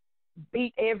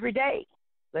beat every day.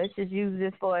 Let's just use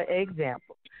this for an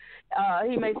example.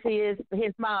 He may see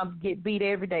his mom get beat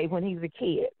every day when he was a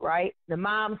kid, right? The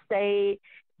mom stayed,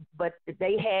 but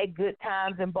they had good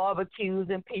times and barbecues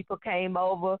and people came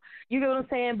over. You get what I'm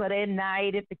saying? But at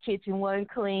night, if the kitchen wasn't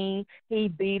clean, he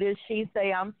beat her. She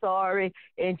say, I'm sorry,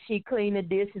 and she clean the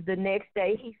dishes. The next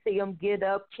day, he see them get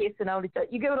up, kissing on each other.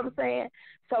 You get what I'm saying?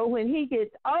 So when he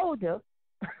gets older,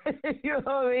 you know what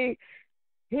I mean?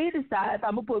 He decides,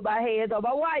 I'm going to put my hands on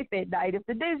my wife at night if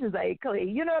the dishes ain't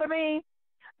clean. You know what I mean?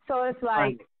 So it's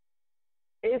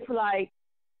like,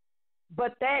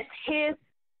 but that's his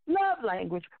love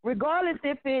language. Regardless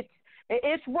if it's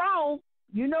wrong,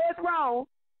 it's wrong,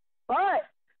 but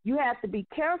you have to be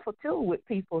careful, too, with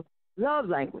people's love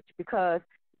language, because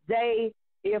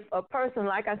if a person,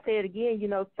 like I said again,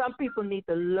 some people need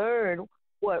to learn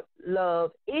what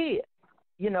love is,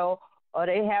 or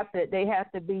they have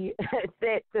to be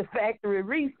set to factory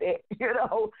reset,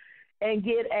 and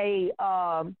get a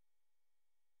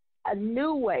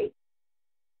new way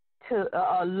to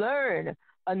learn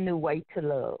a new way to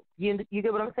love. You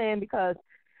get what I'm saying? Because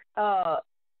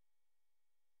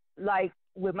like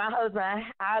with my husband,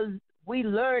 we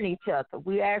learn each other.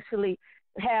 We actually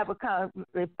have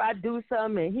if I do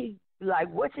something and he like,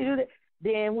 what you do?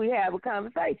 Then we have a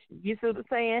conversation. You see what I'm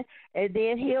saying? And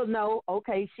then he'll know,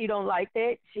 okay, she don't like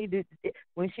that. This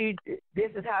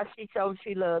is how she shows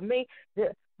she loves me.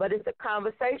 But it's a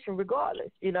conversation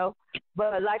regardless,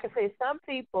 But like I said, some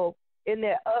people in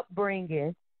their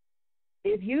upbringing,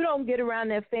 if you don't get around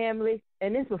their family,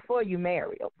 and this before you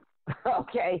marry them,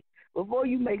 okay, before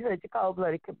you make such a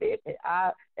cold-blooded commitment,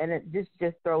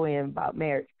 just throw in about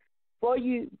marriage. Before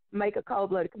you make a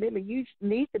cold-blooded commitment, you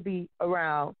need to be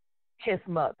around his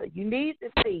mother. You need to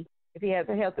see if he has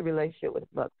a healthy relationship with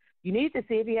his mother. You need to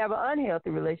see if he has an unhealthy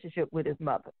relationship with his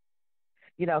mother.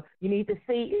 You know, you need to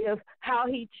see if how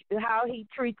he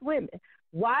treats women.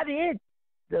 Why did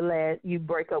you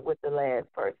break up with the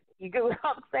last person? You get what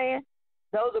I'm saying?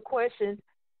 Those are questions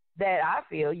that I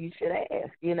feel you should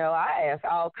ask. You know, I ask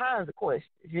all kinds of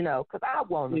questions, you know, because I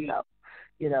want to know,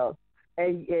 you know.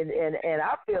 And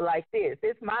I feel like this.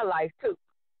 It's my life, too.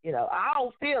 You know, I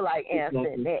don't feel like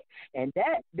answering that. And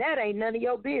that ain't none of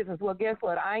your business. Well, guess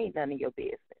what? I ain't none of your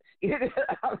business. You know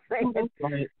what I'm saying?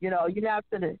 Right. You know, you're not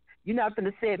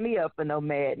gonna set me up for no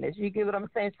madness. You get what I'm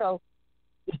saying? So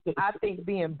I think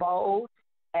being bold,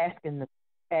 asking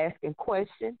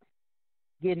questions,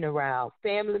 getting around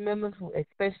family members,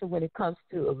 especially when it comes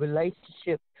to a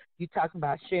relationship, you talking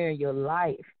about sharing your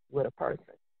life with a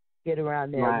person. Get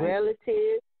around their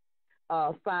relatives,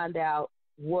 find out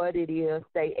what it is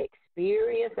they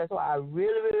experience. That's why I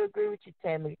really, really agree with you,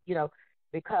 Tammy, you know,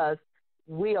 because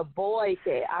we avoid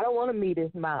that. I don't want to meet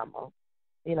his mama.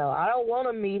 You know, I don't want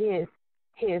to meet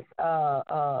his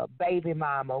baby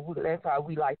mama. That's why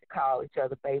we like to call each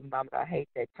other baby mama. I hate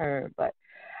that term, but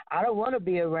I don't want to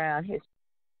be around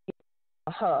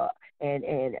her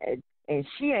and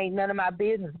she ain't none of my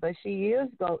business, but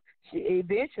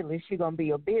eventually she's gonna be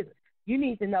your business. You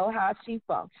need to know how she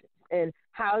functions and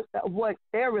what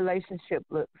their relationship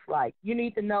looks like. You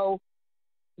need to know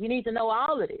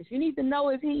all of this. You need to know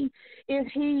if he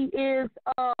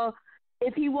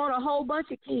want a whole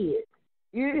bunch of kids.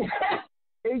 You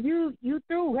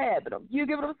through having them. You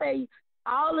get what I'm saying?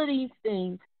 All of these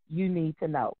things you need to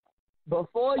know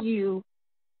before you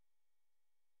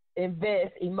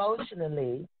invest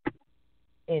emotionally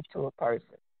into a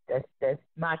person. That's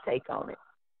my take on it.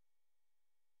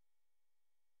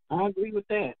 I agree with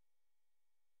that.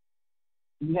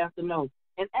 You have to know.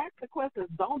 And ask the questions.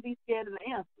 Don't be scared of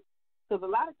the answers. Because a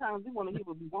lot of times we want to hear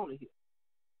what we want to hear.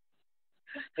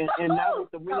 And not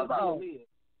what the real deal is.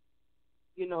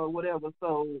 You know, whatever.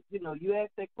 So, you know, you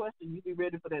ask that question, you be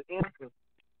ready for that answer.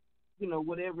 You know,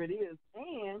 whatever it is.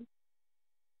 And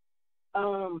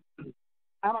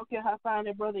I don't care how fine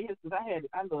that brother is, because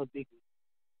I love Biggie.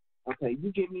 Okay,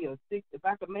 you give me a 6. If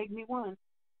I could make me one,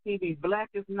 he'd be black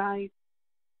as night,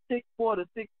 6'4" to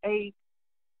 6'8",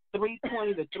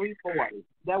 320 to 340.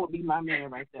 That would be my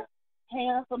man right there.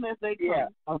 Handsome as they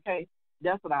come. Okay,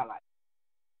 that's what I like.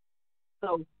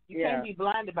 So you can't be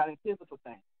blinded by the physical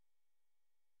thing.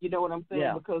 You know what I'm saying?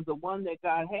 Yeah. Because the one that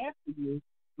God has for you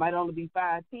might only be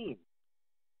 5'10".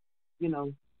 You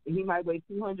know, and he might weigh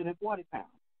 240 pounds.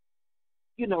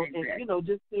 You know, and you know,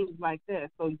 just things like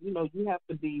that. So, you know, you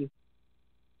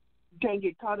can't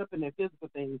get caught up in that physical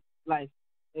things. Like,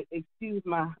 excuse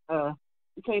my,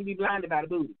 you can't be blinded by the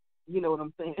booty. You know what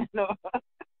I'm saying? No.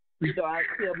 You know, I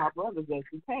tell my brothers that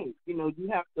you can't. You know, you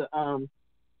have to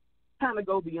kind of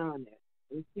go beyond that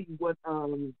and see what,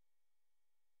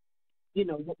 you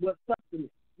know, what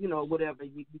substance, you know, whatever.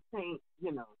 You can't,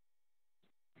 you know,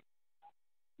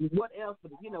 what else,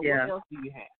 you know, what else do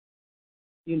you have?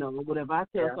 You know, whatever I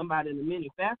tell somebody in a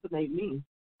minute, fascinate me.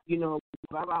 You know,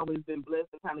 I've always been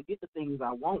blessed to kind of get the things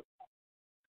I want.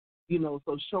 You know,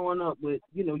 so showing up with,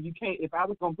 you know, you can't, if I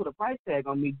was going to put a price tag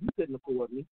on me, you couldn't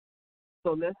afford me.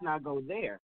 So let's not go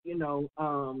there. You know,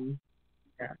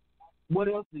 what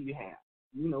else do you have?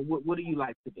 You know, what do you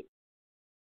like to do?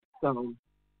 So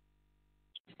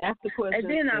ask the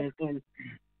question and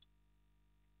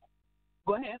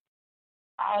go ahead.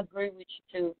 I agree with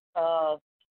you too.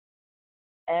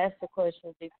 Ask the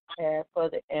questions, be prepared for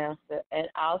the answer, and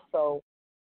also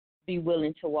be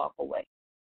willing to walk away.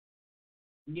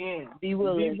 Yeah. Be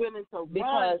willing to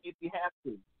run if you have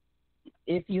to.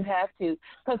 If you have to.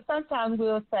 Because sometimes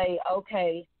we'll say,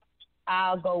 okay,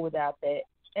 I'll go without that.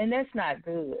 And that's not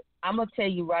good. I'm going to tell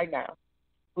you right now.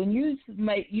 When you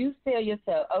tell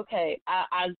yourself, okay,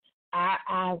 I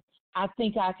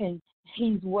think I can,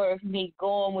 he's worth me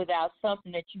going without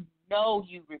something that you know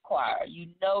you require, you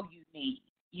know you need.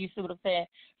 You see what I'm saying?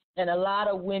 And a lot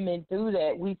of women do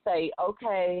that. We say,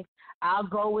 okay, I'll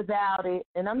go without it.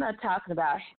 And I'm not talking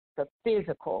about the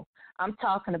physical. I'm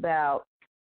talking about,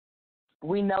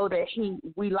 we know that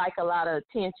we like a lot of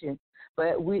attention,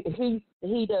 but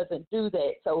he doesn't do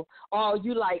that. So, or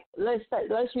you like, let's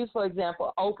use, for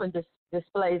example, open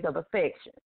displays of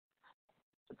affection.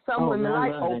 Some women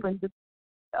like open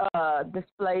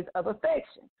displays of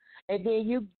affection. And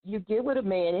then you get with a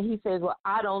man and he says, well,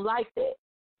 I don't like that.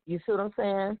 You see what I'm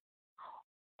saying?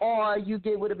 Or you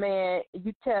get with a man,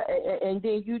 you tell, and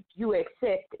then you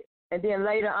accept it, and then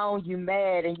later on you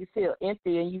mad and you feel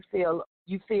empty and you feel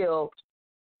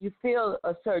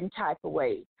a certain type of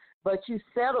way, but you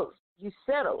settled. You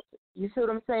see what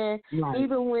I'm saying? Right.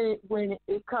 Even when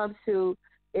it comes to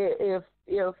if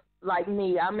like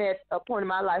me, I'm at a point in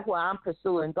my life where I'm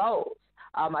pursuing goals.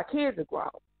 My kids are grown.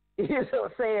 You know what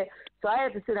I'm saying? So I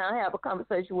had to sit down and have a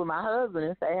conversation with my husband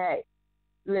and say, hey,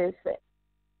 listen,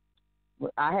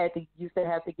 used to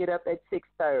have to get up at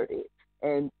 6:30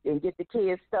 and get the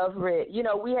kids stuff ready. You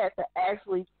know, we had to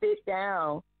actually sit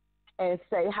down and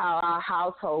say how our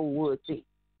household would be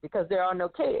because there are no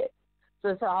kids. So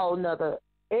it's a whole nother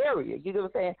area. You know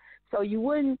what I'm saying? So you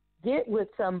wouldn't get with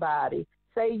somebody,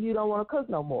 say you don't want to cook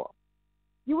no more.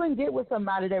 You wouldn't get with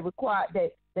somebody that require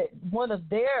that one of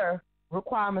their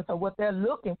requirements or what they're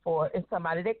looking for is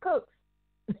somebody that cooks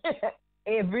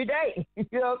every day. You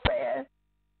know what I'm saying?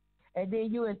 And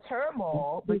then you in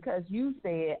turmoil because you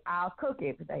said I'll cook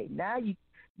every day. Now you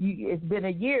it's been a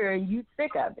year and you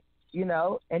sick of it, you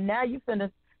know. And now you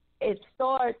finna it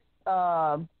starts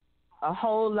a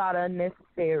whole lot of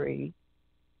unnecessary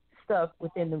stuff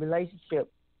within the relationship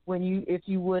if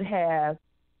you would have.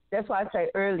 That's why I say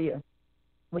earlier,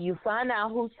 when you find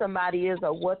out who somebody is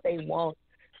or what they want,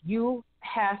 you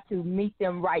have to meet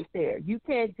them right there. You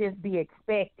can't just be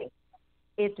expecting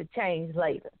it to change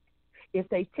later. If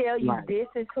they tell you this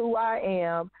is who I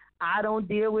am, I don't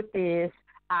deal with this,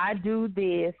 I do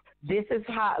this, this is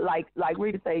how, like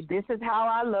Rita say, this is how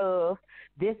I love,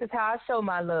 this is how I show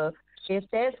my love. If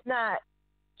that's not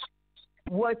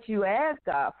what you ask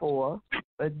God for,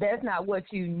 but that's not what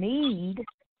you need,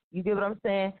 you get what I'm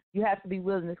saying? You have to be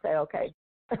willing to say, okay.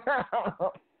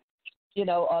 You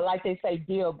know, or like they say,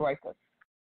 deal breakers.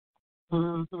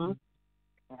 Mm-hmm.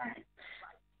 Right.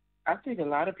 I think a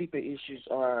lot of people's issues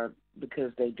are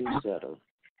because they do settle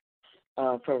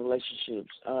for relationships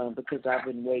because I've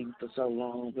been waiting for so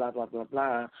long, blah, blah, blah,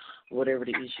 blah. Whatever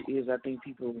the issue is, I think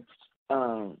people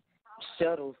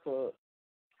settle for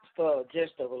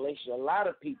just a relationship. A lot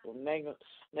of people, I'm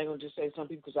not going to just say some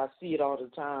people because I see it all the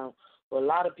time, but a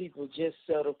lot of people just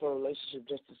settle for a relationship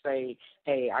just to say,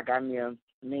 hey, I got me a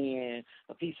man,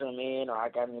 a piece of a man, or I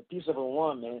got me a piece of a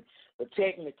woman. But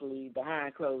technically,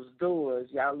 behind closed doors,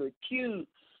 y'all look cute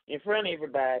in front of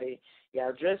everybody.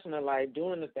 Y'all dressing alike,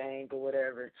 doing the thing or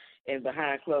whatever. And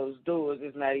behind closed doors,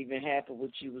 it's not even half of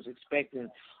what you was expecting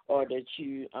or that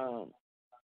you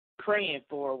praying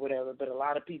for or whatever. But a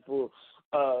lot of people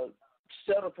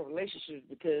settle for relationships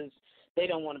because they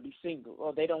don't want to be single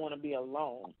or they don't want to be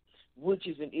alone, which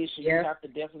is an issue. Yeah. You have to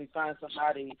definitely find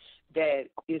somebody that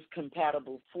is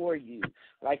compatible for you.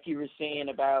 Like you were saying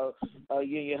about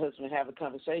you and your husband have a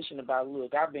conversation about,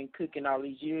 look, I've been cooking all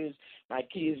these years. My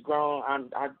kid's grown.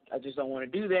 I just don't want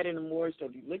to do that anymore. So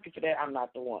if you're looking for that, I'm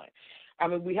not the one. I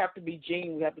mean, we have to be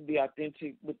genuine. We have to be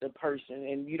authentic with the person,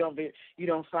 and you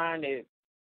don't find it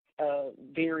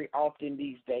very often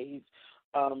these days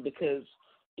because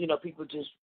people just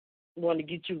want to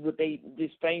get you with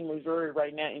this famous word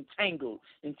right now,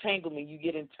 entanglement. You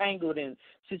get entangled in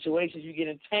situations. You get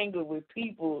entangled with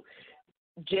people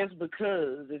just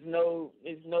because there's no.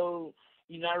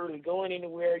 You're not really going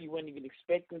anywhere. You weren't even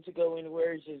expecting to go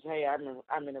anywhere. It's just, hey,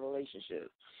 I'm in a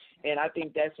relationship, and I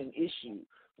think that's an issue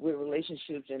with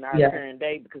relationships in our current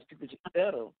day because people just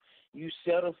settle. You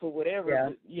settle for whatever,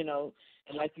 and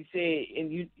like you said,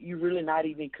 and you're really not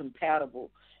even compatible.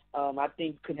 I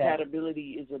think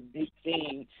compatibility is a big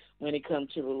thing when it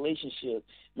comes to relationships.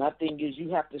 My thing is you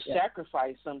have to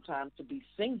sacrifice sometimes to be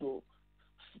single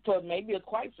for maybe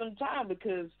quite some time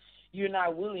because you're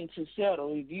not willing to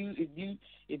settle. If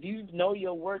you know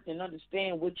your worth and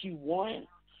understand what you want,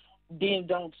 then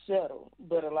don't settle.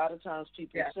 But a lot of times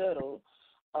people settle.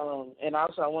 And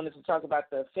also I wanted to talk about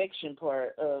the affection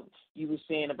part of you were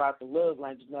saying about the love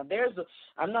language. Now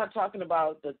I'm not talking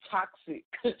about the toxic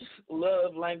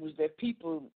love language that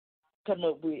people come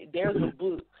up with. There's a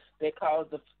book that's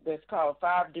called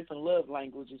 5 Different Love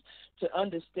Languages to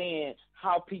understand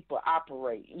how people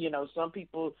operate. Some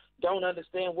people don't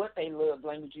understand what they love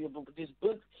language is, but this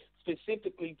book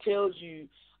specifically tells you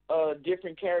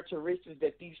different characteristics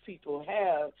that these people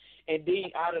have, and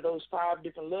then out of those 5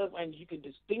 different love languages, you can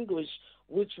distinguish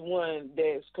which one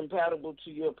that's compatible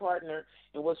to your partner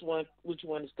and which one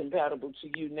is compatible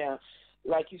to you. Now,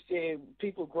 like you said,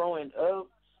 people growing up,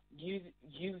 you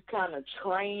kind of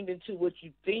trained into what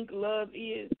you think love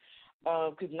is,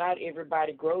 because not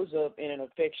everybody grows up in an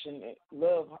affectionate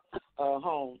love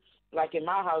home. Like in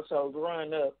my household,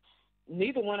 growing up,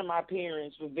 neither one of my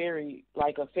parents were very,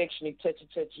 affectionate,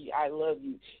 touchy, I love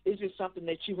you. It's just something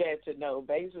that you had to know.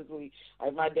 Basically,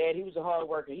 like my dad, he was a hard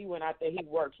worker. He went out there, he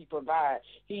worked, he provided.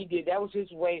 That was his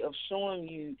way of showing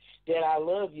you that I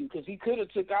love you, because he could have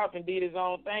took off and did his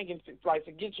own thing and,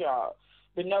 forget y'all.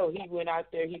 But no, he went out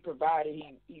there, he provided.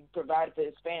 He provided for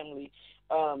his family.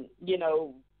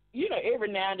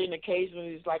 every now and then, occasionally,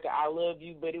 it's like a I love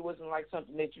you, but it wasn't like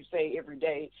something that you say every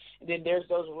day. And then there's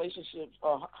those relationships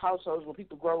or households where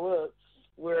people grow up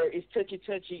where it's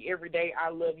touchy every day. I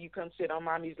love you. Come sit on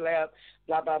mommy's lap,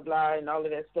 blah blah blah, and all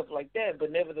of that stuff like that.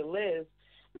 But nevertheless,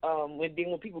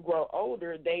 when people grow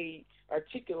older, they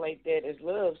articulate that as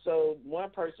love. So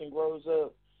one person grows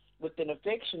up with an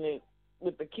affectionate,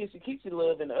 with the kissy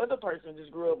love, and the other person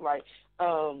just grew up like,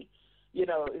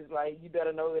 it's like, you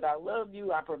better know that I love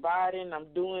you. I'm providing. I'm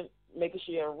making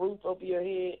sure you have a roof over your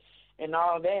head and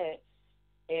all that.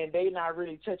 And they not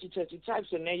really touchy types.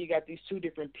 So now you got these two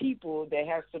different people that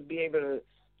have to be able to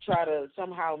try to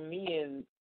somehow mend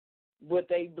what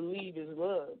they believe is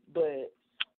love. But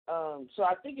so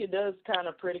I think it does kind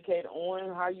of predicate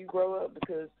on how you grow up,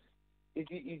 because if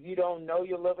you don't know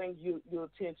your loving, you'll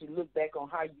tend to look back on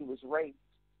how you was raised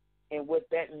and what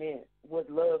that meant, what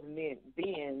love meant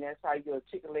then. That's how you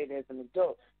articulate it as an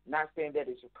adult. Not saying that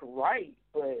it's right,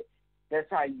 but that's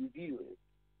how you view it.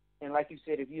 And like you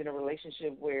said, if you're in a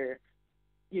relationship where,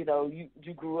 you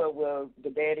grew up where the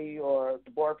daddy or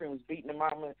the boyfriend was beating the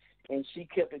mama and she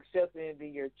kept accepting it,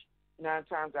 then 9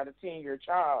 times out of 10, your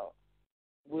child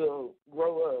will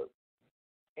grow up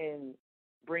and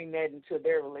bring that into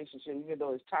their relationship, even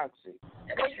though it's toxic.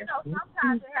 Well,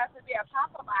 sometimes it has to be a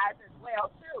compromise as well,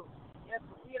 too. If,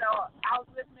 I was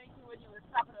listening to when you were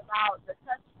talking about the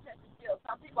touchy feel.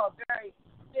 Some people are very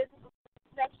physically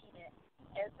affectionate,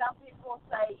 and some people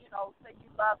say you love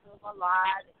them a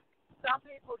lot. And some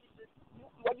people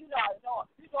I know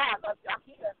I love you. I'm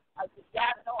here. You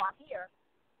gotta know I'm here.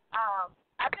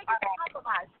 I think it's a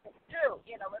compromise too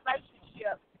in a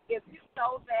relationship. If you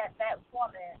know that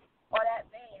woman or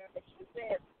that man that you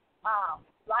said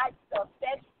likes the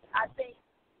affection, I think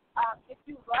if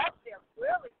you love them,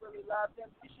 really, really love them,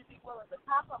 you should be willing to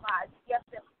compromise, get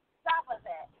them some of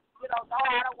that. No,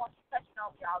 I don't want you touching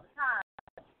on me all the time.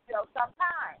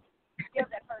 Sometimes give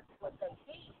that person what they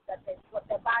need, what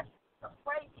their body is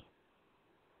craving,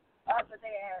 other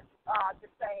than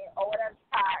just saying, oh, that's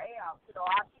how I am.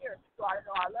 I'm here, so I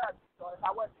know I love you. So if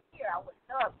I wasn't here, I wouldn't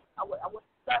love you. I wouldn't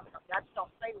love you. I just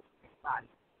don't stay with anybody.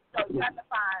 So you have to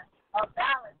find a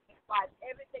balance in life.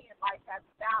 Everything in life has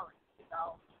a balance,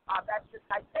 that's just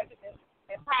like negative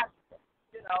and positive.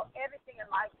 Everything in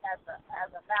life has a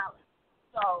balance.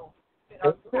 So, you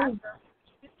just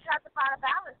have to find a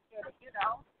balance in it,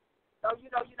 So,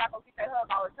 you're not going to get that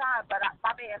hug all the time, but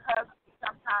my man hugs me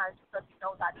sometimes because he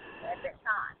knows I need it at that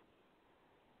time.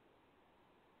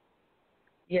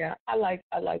 Yeah, I like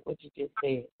what you just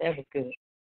said. That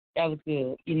was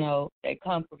good. That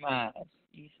compromise.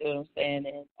 You see what I'm saying?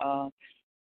 And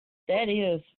that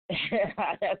is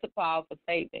that's a powerful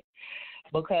statement,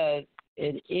 because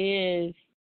it is.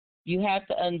 You have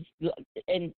to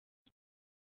and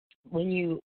when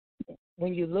you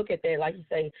look at that, like you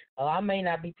say, oh, I may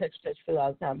not be touch feel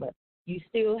all the time, but you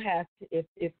still have to.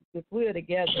 If we're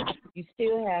together, you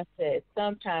still have to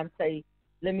sometimes say,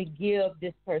 let me give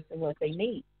this person what they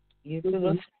need. You see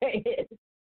what I'm saying?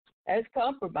 That's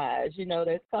compromise.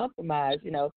 That's compromise.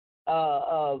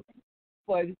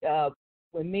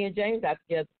 When me and James got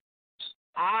together,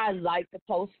 I like to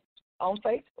post on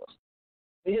Facebook.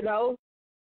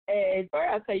 And first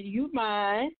I say, you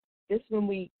mind? This when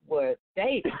we were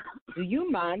dating. Do you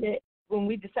mind that when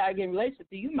we decide to get in a relationship?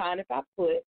 Do you mind if I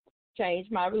change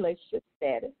my relationship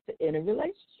status to in a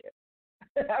relationship?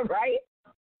 Right?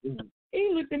 Mm-hmm.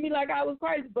 He looked at me like I was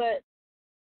crazy, but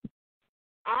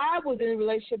I was in a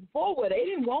relationship before where they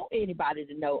didn't want anybody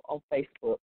to know on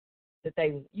Facebook that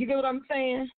they. You get what I'm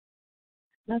saying?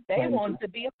 They wanted to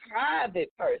be a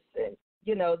private person.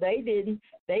 They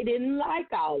didn't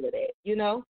like all of that.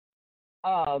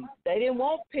 They didn't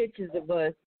want pictures of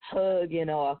us hugging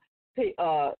or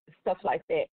stuff like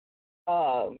that.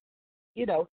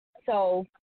 So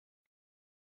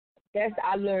that's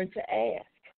I learned to ask.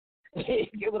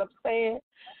 You get what I'm saying?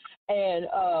 And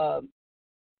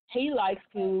he likes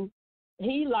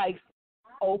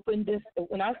open this.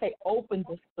 When I say open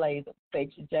displays of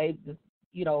affection, James is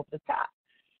the top.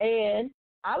 And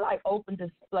I like open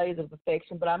displays of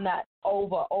affection, but I'm not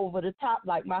over the top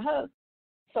like my husband.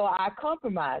 So I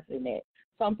compromise in that.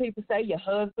 Some people say your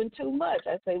husband too much.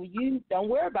 I say, well, you don't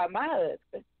worry about my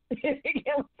husband. You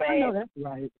know what I'm saying? I know that's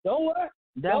right. Don't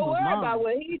worry about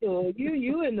what he doing.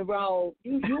 You in the wrong.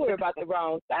 You worry about the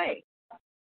wrong thing.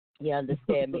 You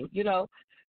understand me?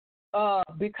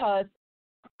 Because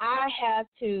I have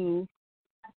to,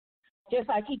 just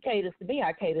like he caters to me,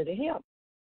 I cater to him.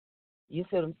 You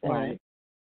see what I'm saying? Right.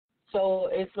 So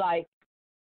it's like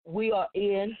we are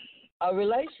in a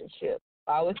relationship.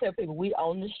 I always tell people we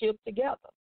own the ship together,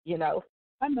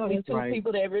 I know and that's two right.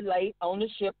 people that relate on the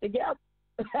ship together.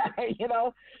 You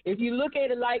know, if you look at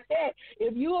it like that,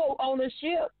 if you are on a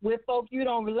ship with folks you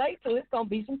don't relate to, it's gonna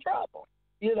be some trouble.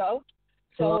 You know,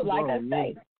 so like I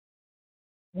say,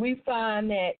 we find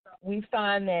that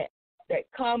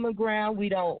common ground. We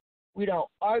don't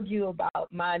argue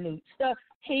about minute stuff.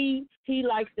 He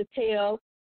likes to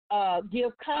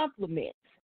give compliments,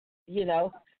 you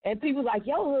know, and people like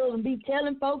your husband be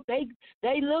telling folks they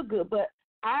look good, but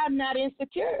I'm not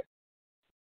insecure.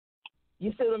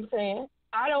 You see what I'm saying?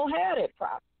 I don't have that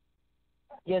problem.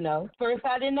 You know, first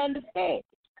I didn't understand,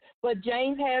 but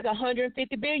James has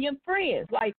 150 billion friends,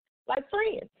 like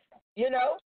friends, you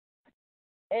know.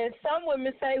 And some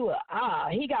women say, well,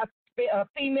 he got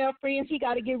female friends, he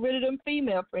got to get rid of them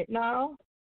female friends. No,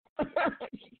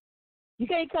 you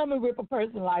can't come and rip a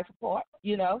person's life apart,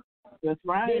 you know. That's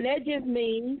right. Then that just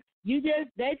means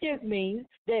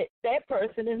that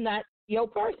person is not your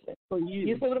person. For you.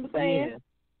 You see what I'm saying? Yeah.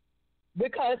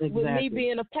 Because with me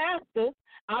being a pastor,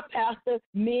 I pastor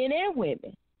men and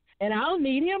women. And I don't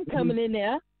need him coming in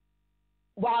there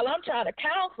while I'm trying to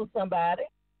counsel somebody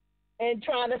and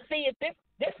trying to see if this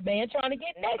man trying to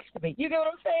get next to me. You get what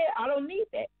I'm saying? I don't need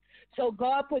that. So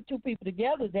God put two people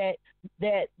together that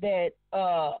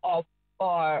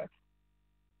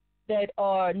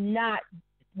are not.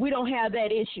 We don't have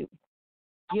that issue.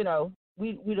 You know,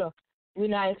 we don't. We're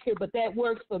not insecure, but that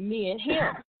works for me and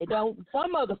him. It don't.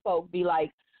 Some other folk be like,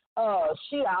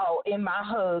 she all in my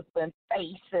husband's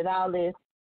face and all this,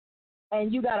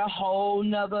 and you got a whole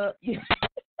nother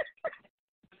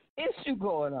issue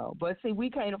going on. But see, we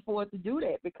can't afford to do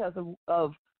that because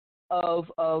of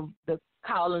the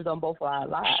callings on both of our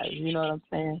lives. You know what I'm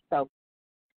saying? So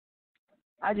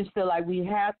I just feel like you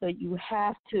have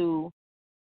to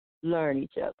learn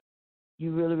each other.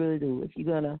 You really, really do. If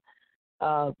you're gonna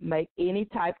make any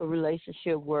type of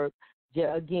relationship work,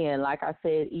 again, like I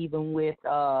said, even with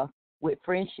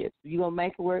friendships, if you're gonna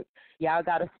make it work, y'all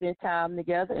gotta spend time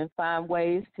together and find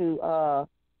ways to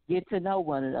get to know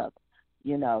one another.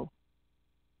 You know,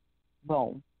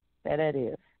 boom, that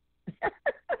is.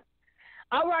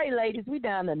 All right, ladies, we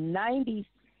down to 90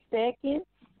 seconds,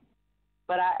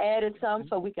 but I added some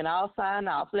so we can all sign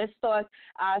off. Let's start.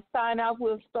 Our sign off.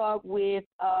 We'll start with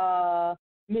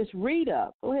Miss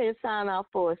Rita. Go ahead and sign off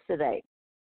for us today.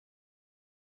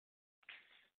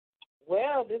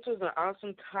 Well, this was an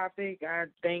awesome topic. I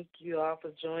thank you all for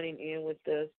joining in with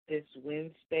us this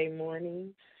Wednesday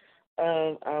morning.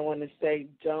 I want to say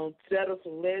don't settle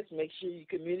for less. Make sure you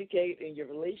communicate in your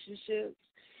relationships.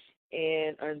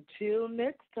 And until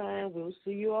next time, we'll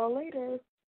see you all later.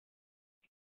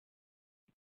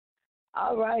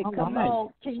 All right. Come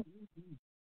on, Keisha.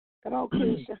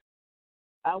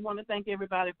 I want to thank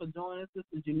everybody for joining us.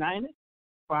 Sistas United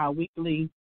for our weekly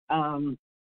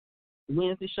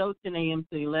Wednesday show, 10 a.m.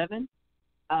 to 11.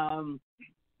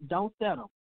 Don't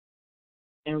settle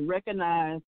and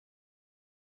recognize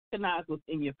what's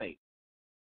in your face.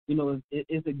 You know,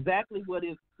 it's exactly what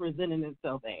it's presenting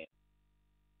itself as.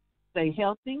 Stay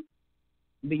healthy,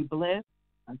 be blessed.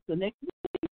 Until next week,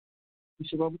 we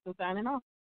should go over to signing off.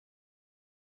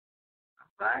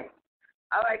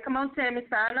 All right, come on, Tammy,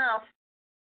 sign off.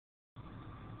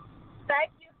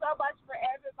 Thank you so much for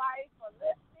everybody for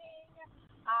listening.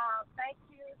 Thank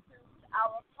you to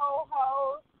our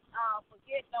co-hosts for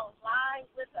getting online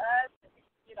with us,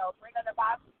 you know, bringing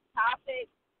about these topics.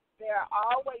 They're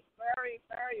always very,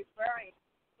 very, very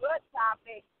good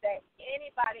topics that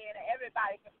anybody and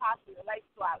everybody can possibly relate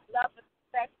to. I love the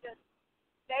perspective.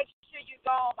 Make sure you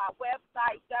go on my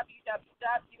website,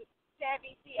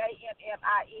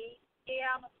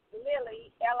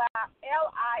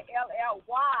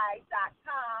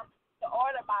 www.tammyTammyLilly.com to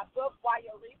order my book, Why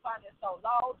Your Refund is So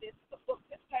Low. This is a book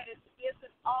that caters to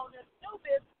business owners, new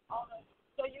business owners,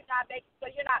 so you're not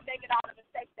making all the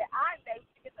mistakes that I made.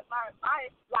 You get to learn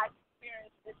my life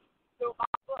experiences through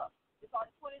my book. It's only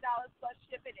 $20 plus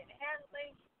shipping and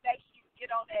handling. Make sure you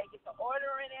get on there and get to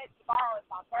ordering it. Tomorrow is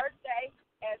my birthday,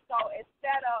 and so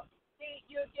instead of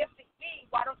you gifting me,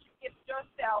 why don't you gift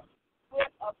yourself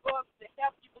with a book to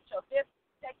help you with your business,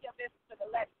 take your business to the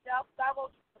next level,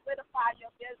 solidify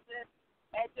your business,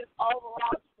 and just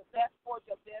overall do the best for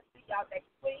your business. See y'all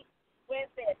next week,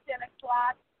 Wednesday at 10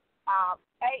 o'clock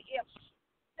a.m.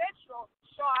 Central.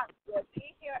 Sean will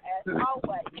be here as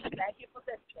always. Thank you for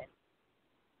listening.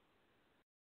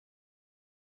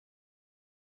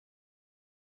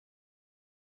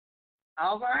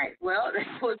 All right. Well,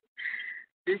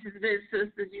 this has been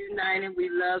Sistas United. We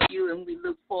love you, and we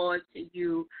look forward to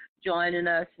you joining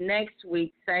us next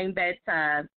week. Same bad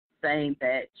time, same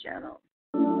bad channel.